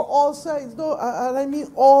for all sides, no, and I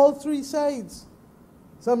mean all three sides,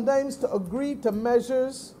 sometimes to agree to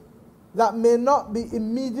measures that may not be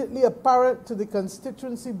immediately apparent to the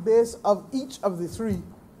constituency base of each of the three,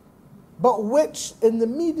 but which in the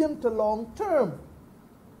medium to long term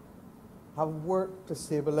have worked to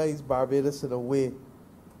stabilize Barbados in a way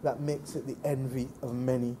that makes it the envy of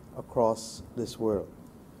many across this world.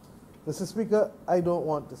 Mr. Speaker, I don't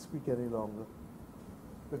want to speak any longer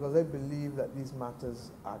because I believe that these matters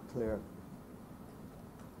are clear.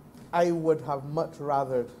 I would have much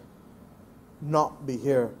rather not be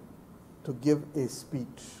here to give a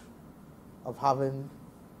speech of having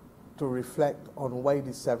to reflect on why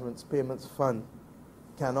the Severance Payments Fund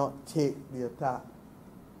cannot take the attack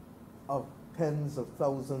of tens of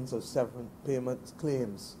thousands of severance payments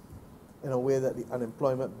claims in a way that the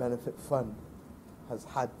Unemployment Benefit Fund has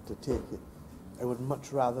had to take it. I would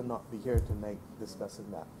much rather not be here tonight discussing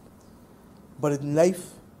that. But in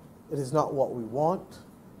life, it is not what we want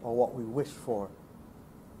or what we wish for,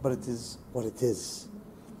 but it is what it is.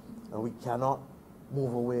 And we cannot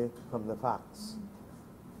move away from the facts.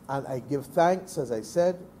 And I give thanks, as I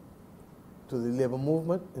said, to the labor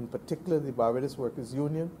movement, in particular the Barbados Workers'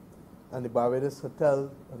 Union and the Barbados Hotel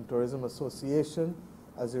and Tourism Association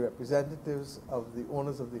as the representatives of the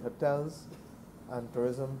owners of the hotels and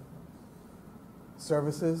tourism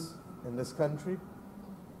services in this country.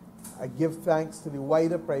 I give thanks to the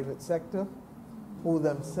wider private sector, who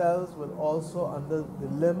themselves will also, under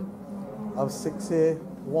the limb of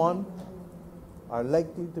 6A1, are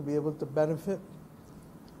likely to be able to benefit.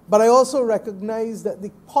 But I also recognize that the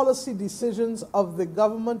policy decisions of the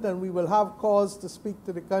government, and we will have cause to speak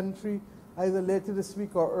to the country either later this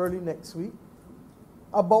week or early next week,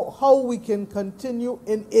 about how we can continue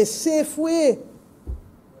in a safe way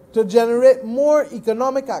to generate more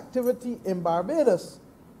economic activity in Barbados,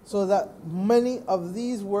 so that many of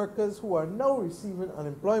these workers who are now receiving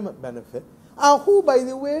unemployment benefit, and who, by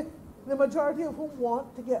the way, the majority of whom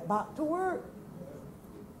want to get back to work.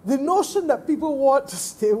 The notion that people want to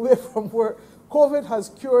stay away from work, COVID has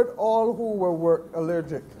cured all who were work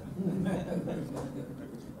allergic.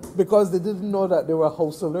 Because they didn't know that they were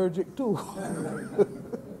house allergic too.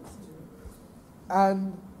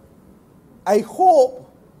 And I hope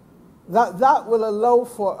that that will allow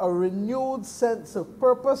for a renewed sense of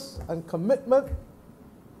purpose and commitment,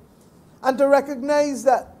 and to recognize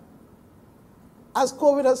that, as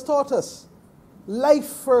COVID has taught us, life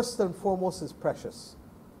first and foremost is precious.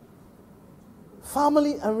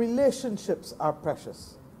 Family and relationships are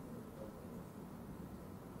precious.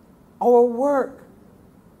 Our work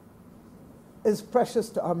is precious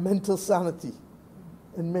to our mental sanity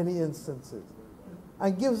in many instances,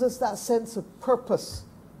 and gives us that sense of purpose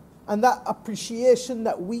and that appreciation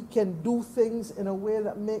that we can do things in a way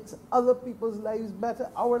that makes other people's lives better,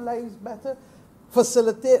 our lives better,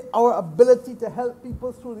 facilitate our ability to help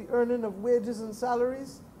people through the earning of wages and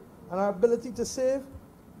salaries, and our ability to save.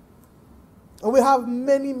 And we have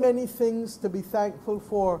many, many things to be thankful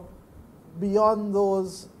for beyond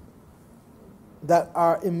those that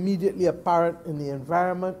are immediately apparent in the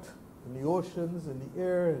environment, in the oceans, in the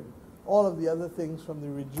air, and all of the other things from the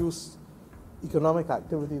reduced economic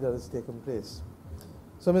activity that has taken place.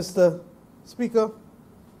 So, Mr. Speaker,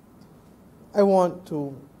 I want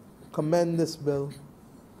to commend this bill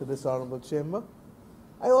to this Honourable Chamber.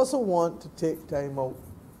 I also want to take time out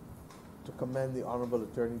to commend the Honourable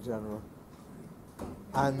Attorney General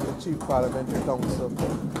and the Chief Parliamentary Counsel,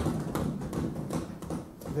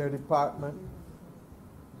 their department,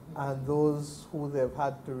 and those who they've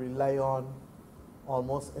had to rely on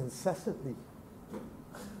almost incessantly,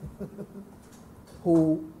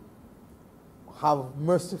 who have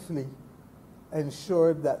mercifully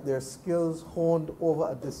ensured that their skills honed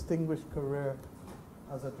over a distinguished career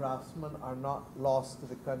as a draftsman are not lost to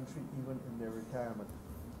the country even in their retirement.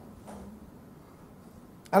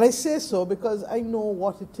 And I say so because I know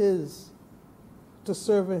what it is to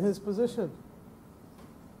serve in his position.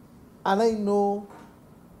 And I know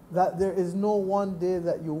that there is no one day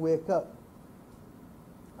that you wake up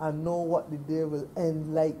and know what the day will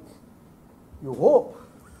end like. You hope.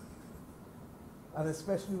 And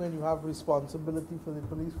especially when you have responsibility for the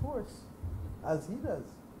police force, as he does.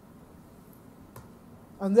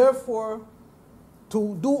 And therefore,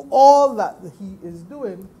 to do all that he is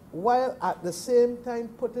doing, while at the same time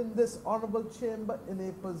putting this Honourable Chamber in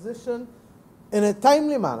a position, in a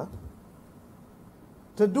timely manner,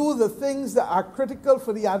 to do the things that are critical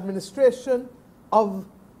for the administration of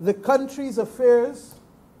the country's affairs,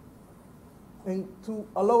 and to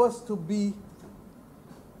allow us to be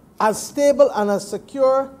as stable and as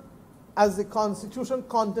secure as the Constitution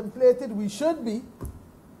contemplated we should be,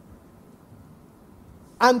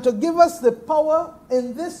 and to give us the power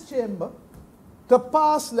in this chamber to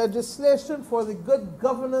pass legislation for the good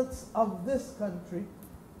governance of this country,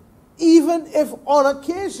 even if on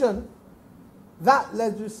occasion that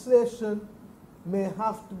legislation may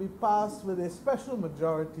have to be passed with a special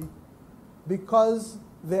majority because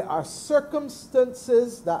there are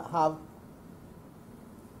circumstances that have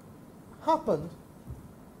happened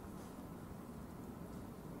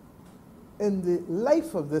in the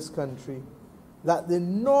life of this country that the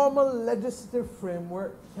normal legislative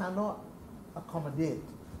framework cannot accommodate.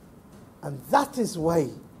 And that is why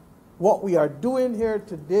what we are doing here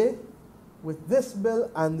today with this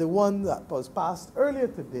bill and the one that was passed earlier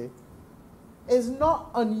today is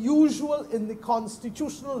not unusual in the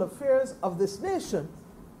constitutional affairs of this nation,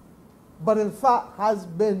 but in fact has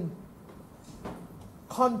been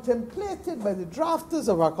contemplated by the drafters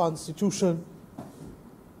of our Constitution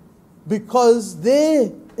because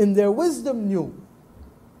they, in their wisdom, knew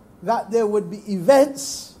that there would be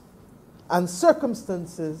events and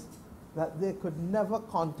circumstances that they could never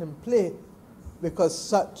contemplate because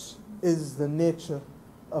such is the nature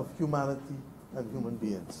of humanity and human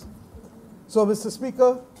beings. So, Mr.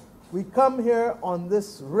 Speaker, we come here on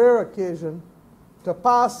this rare occasion to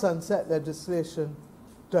pass sunset legislation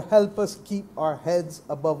to help us keep our heads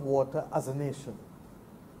above water as a nation,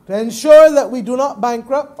 to ensure that we do not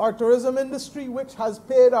bankrupt our tourism industry, which has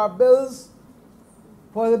paid our bills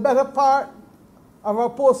for the better part of our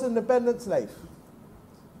post-independence life,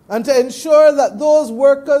 and to ensure that those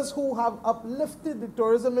workers who have uplifted the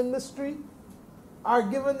tourism industry are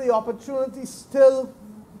given the opportunity still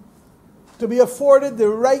to be afforded the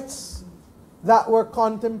rights that were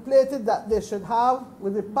contemplated that they should have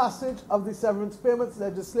with the passage of the severance payments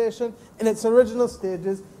legislation in its original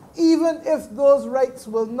stages, even if those rights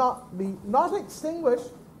will not be not extinguished,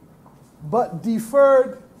 but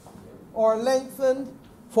deferred or lengthened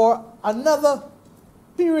for another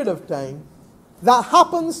period of time that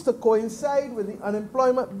happens to coincide with the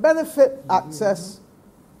unemployment benefit access,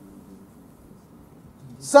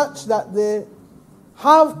 such that they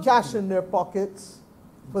have cash in their pockets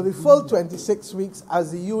for the full 26 weeks,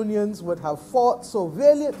 as the unions would have fought so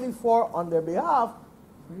valiantly for on their behalf.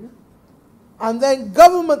 And then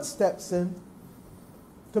government steps in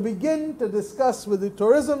to begin to discuss with the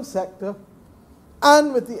tourism sector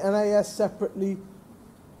and with the NIS separately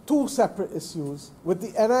two separate issues. With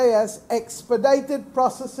the NIS, expedited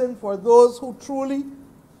processing for those who truly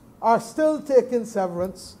are still taking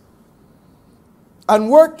severance, and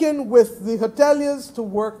working with the hoteliers to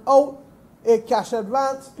work out a cash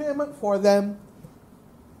advance payment for them,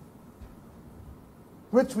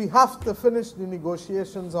 which we have to finish the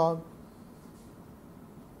negotiations on,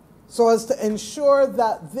 so as to ensure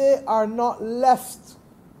that they are not left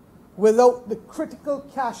without the critical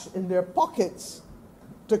cash in their pockets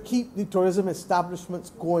to keep the tourism establishments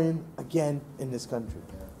going again in this country.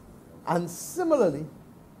 And similarly,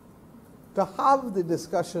 to have the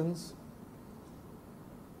discussions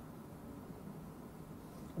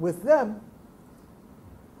with them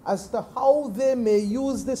as to how they may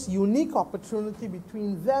use this unique opportunity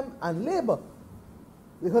between them and labor,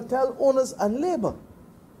 the hotel owners and labor,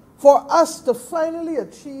 for us to finally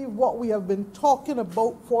achieve what we have been talking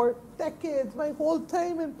about for decades, my whole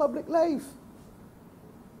time in public life: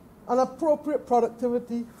 an appropriate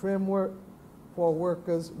productivity framework for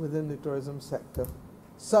workers within the tourism sector,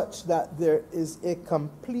 such that there is a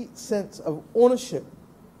complete sense of ownership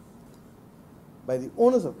by the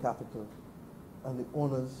owners of capital and the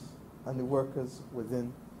owners and the workers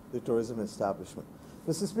within the tourism establishment.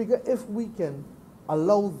 Mr. Speaker, if we can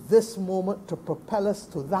allow this moment to propel us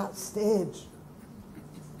to that stage,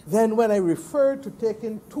 then when I refer to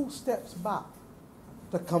taking 2 steps back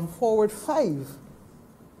to come forward 5,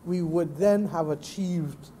 we would then have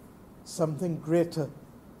achieved something greater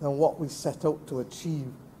than what we set out to achieve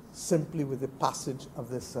simply with the passage of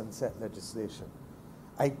this sunset legislation.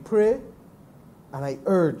 I pray and I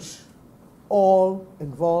urge all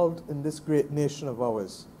involved in this great nation of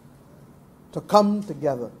ours to come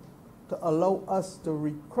together to allow us to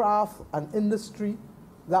recraft an industry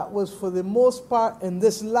that was, for the most part, in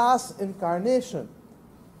this last incarnation,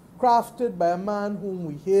 crafted by a man whom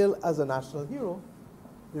we hail as a national hero,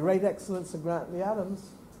 the Right Excellent Sir Grantley Adams,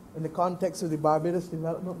 in the context of the Barbados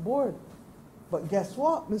Development Board. But guess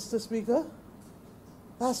what, Mr. Speaker?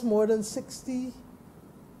 That's more than 60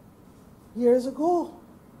 years ago.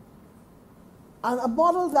 And a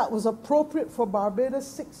model that was appropriate for Barbados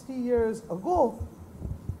 60 years ago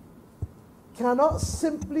cannot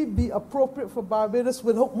simply be appropriate for Barbados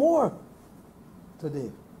without more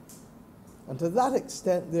today. And to that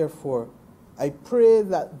extent, therefore, I pray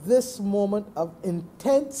that this moment of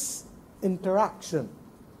intense interaction,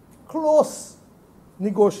 close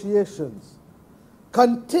negotiations,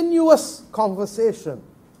 continuous conversation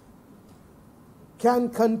can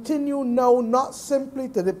continue now, not simply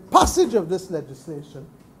to the passage of this legislation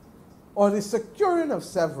or the securing of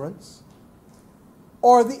severance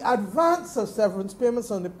or the advance of severance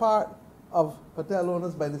payments on the part of hotel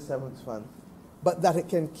owners by the Severance Fund, but that it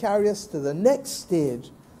can carry us to the next stage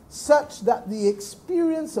such that the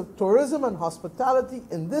experience of tourism and hospitality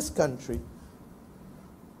in this country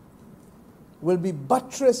will be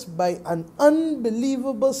buttressed by an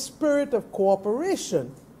unbelievable spirit of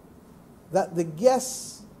cooperation that the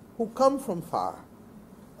guests who come from far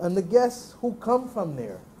and the guests who come from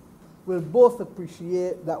near will both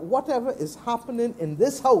appreciate that whatever is happening in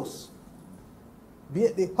this house, be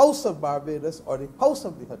it the House of Barbados or the House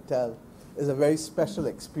of the Hotel, is a very special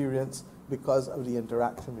experience because of the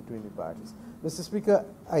interaction between the parties. Mr. Speaker,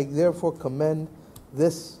 I therefore commend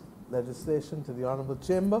this legislation to the Honourable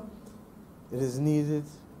Chamber. It is needed.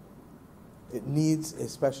 It needs a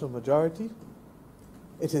special majority.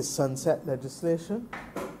 It is sunset legislation.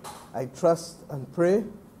 I trust and pray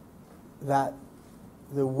that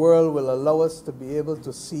the world will allow us to be able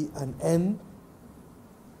to see an end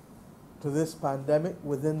to this pandemic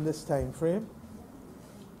within this time frame,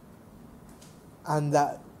 and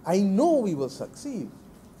that I know we will succeed.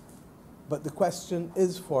 But the question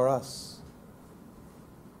is for us,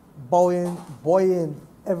 buoying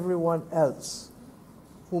everyone else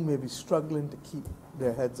who may be struggling to keep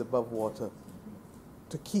their heads above water,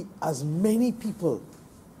 to keep as many people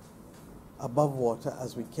above water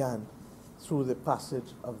as we can through the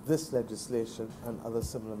passage of this legislation and other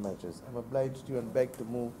similar measures. I'm obliged to you and beg to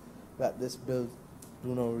move that this bill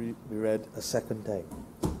do not be read a second time.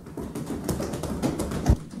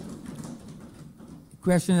 The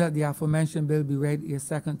question that the aforementioned bill be read a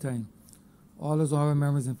second time. All those honourable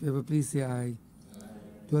members in favour, please say aye.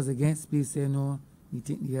 Those against, please say no. We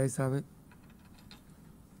think the ayes have it.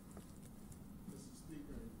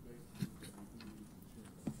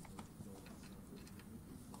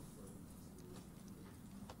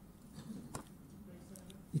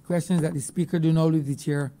 The question is that the Speaker do not leave the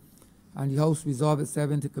chair and the House resolve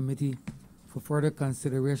itself into committee for further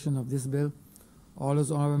consideration of this bill. All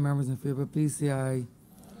those honourable members in favour, please say aye.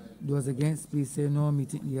 Those against, please say no. Me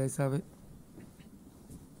think the ayes have it.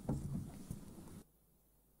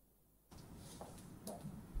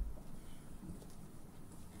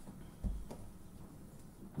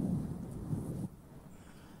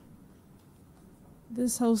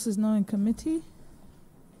 This House is now in committee.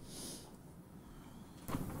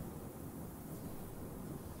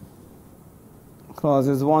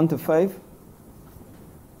 Clauses 1 to 5.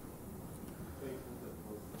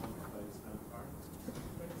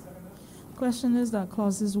 Question is that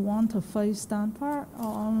clauses 1 to 5 stand part.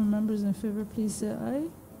 All honourable members in favour, please say aye.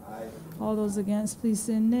 Aye. All those against, please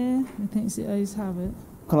say nay. Methinks the ayes have it.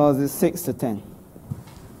 Clauses 6 to 10.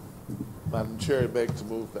 Madam Chair, I beg to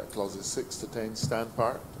move that clauses 6 to 10 stand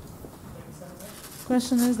part.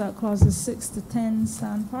 Question is that clauses 6 to 10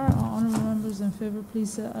 stand part. All honourable members in favour,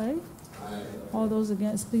 please say aye. Aye. All those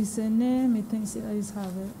against, please say nay. Methinks the ayes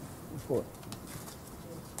have it. Report.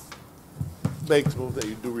 Beg to move that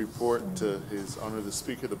you do report to His Honour the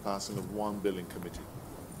Speaker the passing of one bill in committee.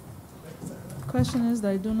 Question is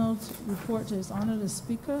that I do not report to His Honour the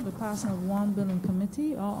Speaker the passing of one bill in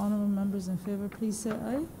committee. All honourable members in favour, please say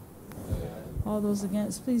aye. All those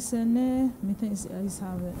against, please say nay. Methinks the ayes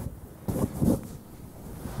have it.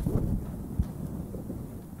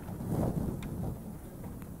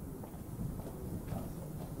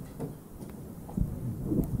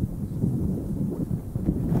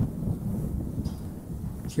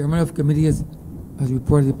 Chairman of committee has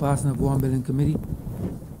reported the passing of one bill in committee.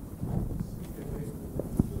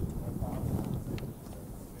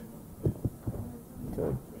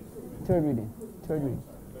 Third reading. Third reading.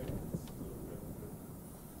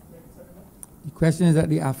 The question is that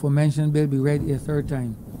the aforementioned bill be read a third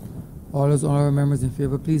time. All those honourable members in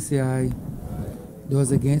favour, please say aye. Aye.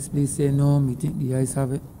 Those against, please say no. Me think the ayes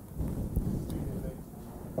have it.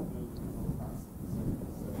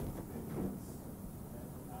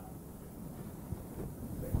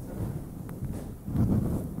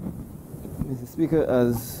 Mr. Speaker,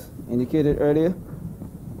 as indicated earlier,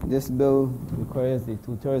 this bill requires a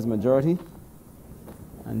 2/3 majority,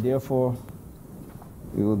 and therefore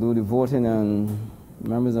we will do the voting, and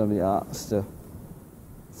members will be asked to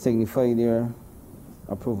signify their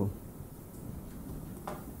approval.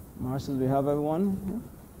 Marshals, we have everyone.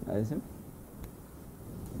 Yeah, that is him.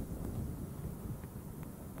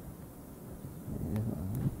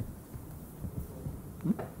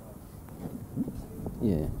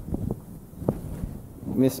 Yeah.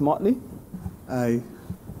 Miss Motley? Aye.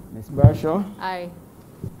 Miss Barshaw? Aye.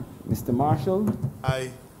 Mr. Marshall?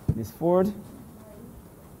 Aye. Miss Ford?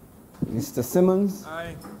 Mr. Simmons?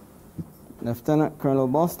 Aye. Lieutenant Colonel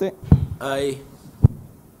Bostic? Aye.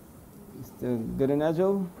 Mr.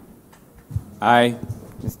 Goodenagel? Aye.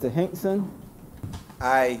 Mr. Hinkson?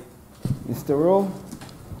 Aye. Mr. Rowe?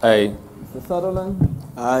 Aye. Mr. Sutherland?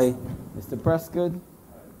 Aye. Mr. Prescott?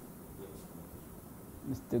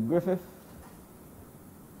 Mr. Griffith?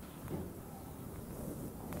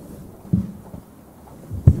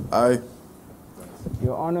 Aye.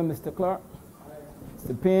 Your Honor, Mr. Clark?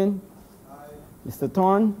 Mr. Payne? Mr.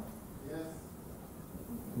 Thorne?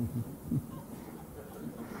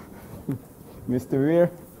 Mr.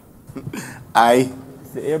 Rear? Aye.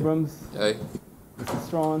 Mr. Abrams? Aye. Mr.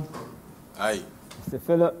 Strawn? Aye. Mr.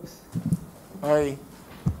 Phillips? Aye.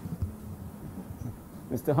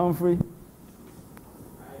 Mr. Humphrey?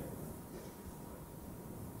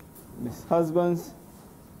 Ms. Husbands?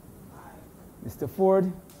 Mr.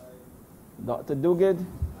 Ford? Dr. Duguid?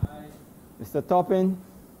 Mr. Toppin?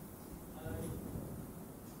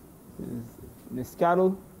 Ms.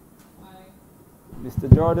 Cattle?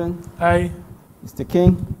 Mr. Jordan? Aye. Mr.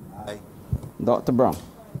 King? Aye. Dr. Brown?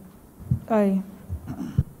 Aye.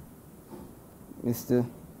 Mr.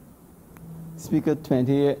 Speaker,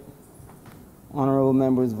 28 honorable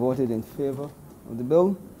members voted in favor of the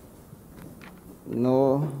bill.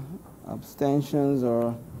 No abstentions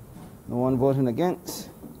or no one voting against.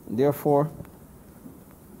 Therefore,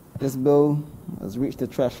 this bill has reached the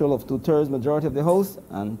threshold of 2/3 majority of the House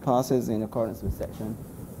and passes in accordance with Section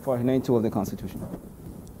 49(2) of the Constitution.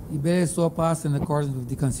 The bill is so passed in accordance with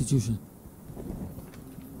the Constitution.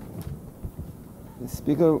 The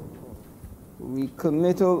Speaker,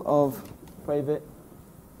 recommittal of private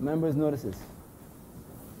members' notices.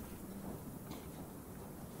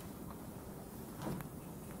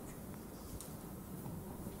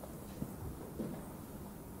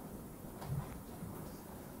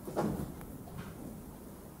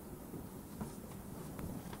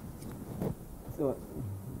 So,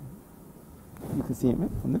 you can see it, man,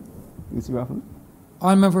 from there. You can see right from there.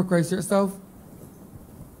 All member for Christ yourself.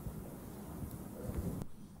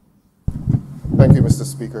 Thank you, Mr.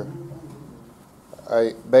 Speaker.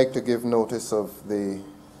 I beg to give notice of the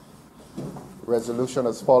resolution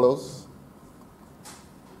as follows.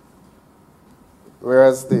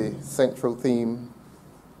 Whereas the central theme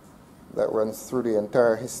that runs through the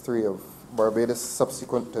entire history of Barbados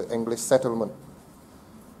subsequent to English settlement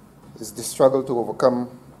is the struggle to overcome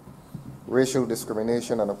racial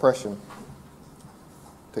discrimination and oppression,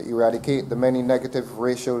 to eradicate the many negative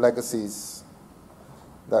racial legacies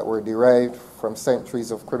that were derived from centuries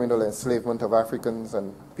of criminal enslavement of Africans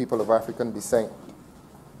and people of African descent,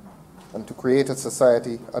 and to create a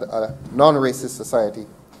society, a non-racist society,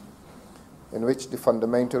 in which the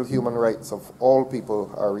fundamental human rights of all people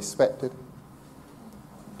are respected.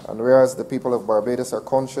 And whereas the people of Barbados are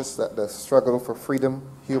conscious that the struggle for freedom,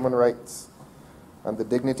 human rights, and the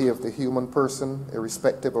dignity of the human person,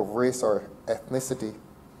 irrespective of race or ethnicity,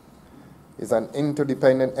 is an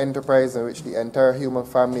interdependent enterprise in which the entire human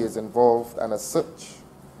family is involved, and as such,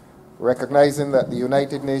 recognizing that the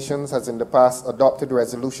United Nations has in the past adopted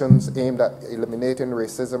resolutions aimed at eliminating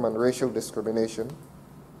racism and racial discrimination,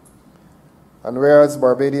 and whereas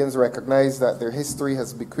Barbadians recognize that their history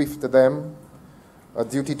has bequeathed to them a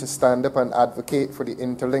duty to stand up and advocate for the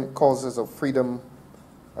interlinked causes of freedom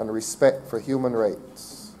and respect for human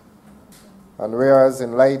rights. And whereas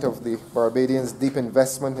in light of the Barbadians' deep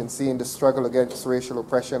investment in seeing the struggle against racial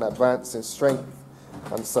oppression advance in strength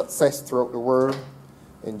and success throughout the world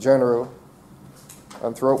in general,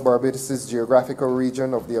 and throughout Barbados' geographical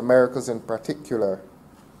region of the Americas in particular,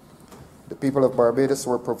 the people of Barbados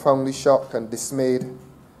were profoundly shocked and dismayed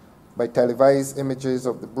by televised images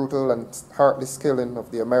of the brutal and heartless killing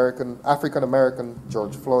of the African-American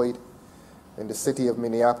George Floyd in the city of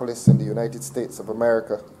Minneapolis in the United States of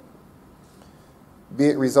America. Be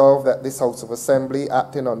it resolved that this House of Assembly,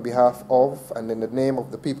 acting on behalf of and in the name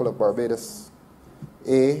of the people of Barbados,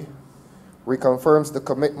 A, reconfirms the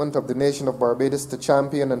commitment of the nation of Barbados to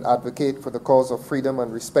champion and advocate for the cause of freedom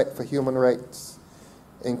and respect for human rights,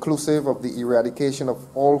 inclusive of the eradication of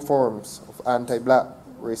all forms of anti-black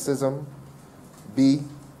racism. B,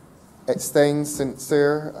 extends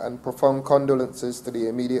sincere and profound condolences to the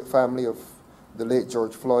immediate family of the late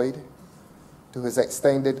George Floyd, to his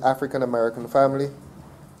extended African-American family,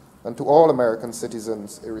 and to all American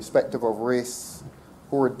citizens, irrespective of race,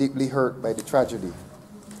 who were deeply hurt by the tragedy.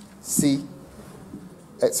 C,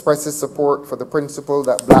 expresses support for the principle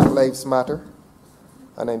that Black Lives Matter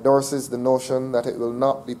and endorses the notion that it will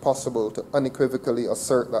not be possible to unequivocally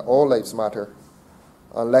assert that all lives matter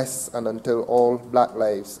unless and until all Black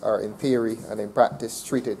lives are in theory and in practice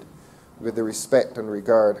treated with the respect and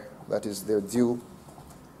regard that is their due.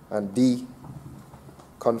 And D,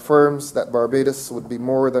 confirms that Barbados would be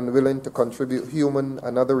more than willing to contribute human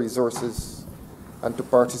and other resources and to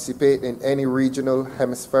participate in any regional,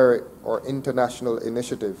 hemispheric, or international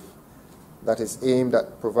initiative that is aimed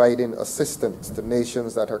at providing assistance to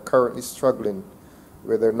nations that are currently struggling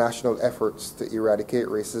with their national efforts to eradicate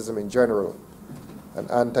racism in general and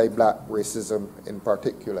anti-Black racism in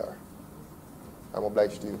particular. I'm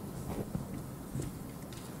obliged to you.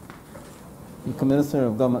 The Minister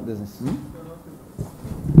of Government Business.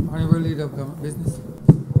 Honorable Leader of Government Business.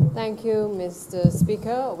 Thank you, Mr.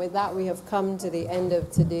 Speaker. With that, we have come to the end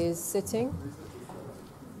of today's sitting.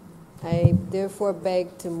 I therefore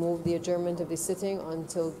beg to move the adjournment of the sitting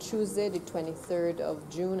until Tuesday, the 23rd of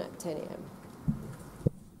June at 10 a.m.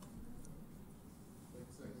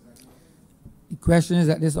 The question is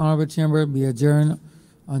that this honorable chamber be adjourned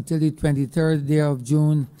until the 23rd day of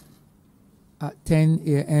June at 10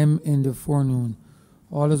 a.m. in the forenoon.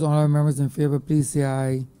 All those honorable members in favor, please say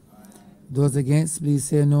aye. Those against, please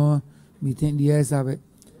say no. We think the ayes have it.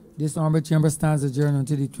 This honorable chamber stands adjourned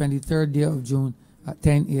until the 23rd day of June at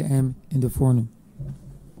 10 a.m. in the forenoon.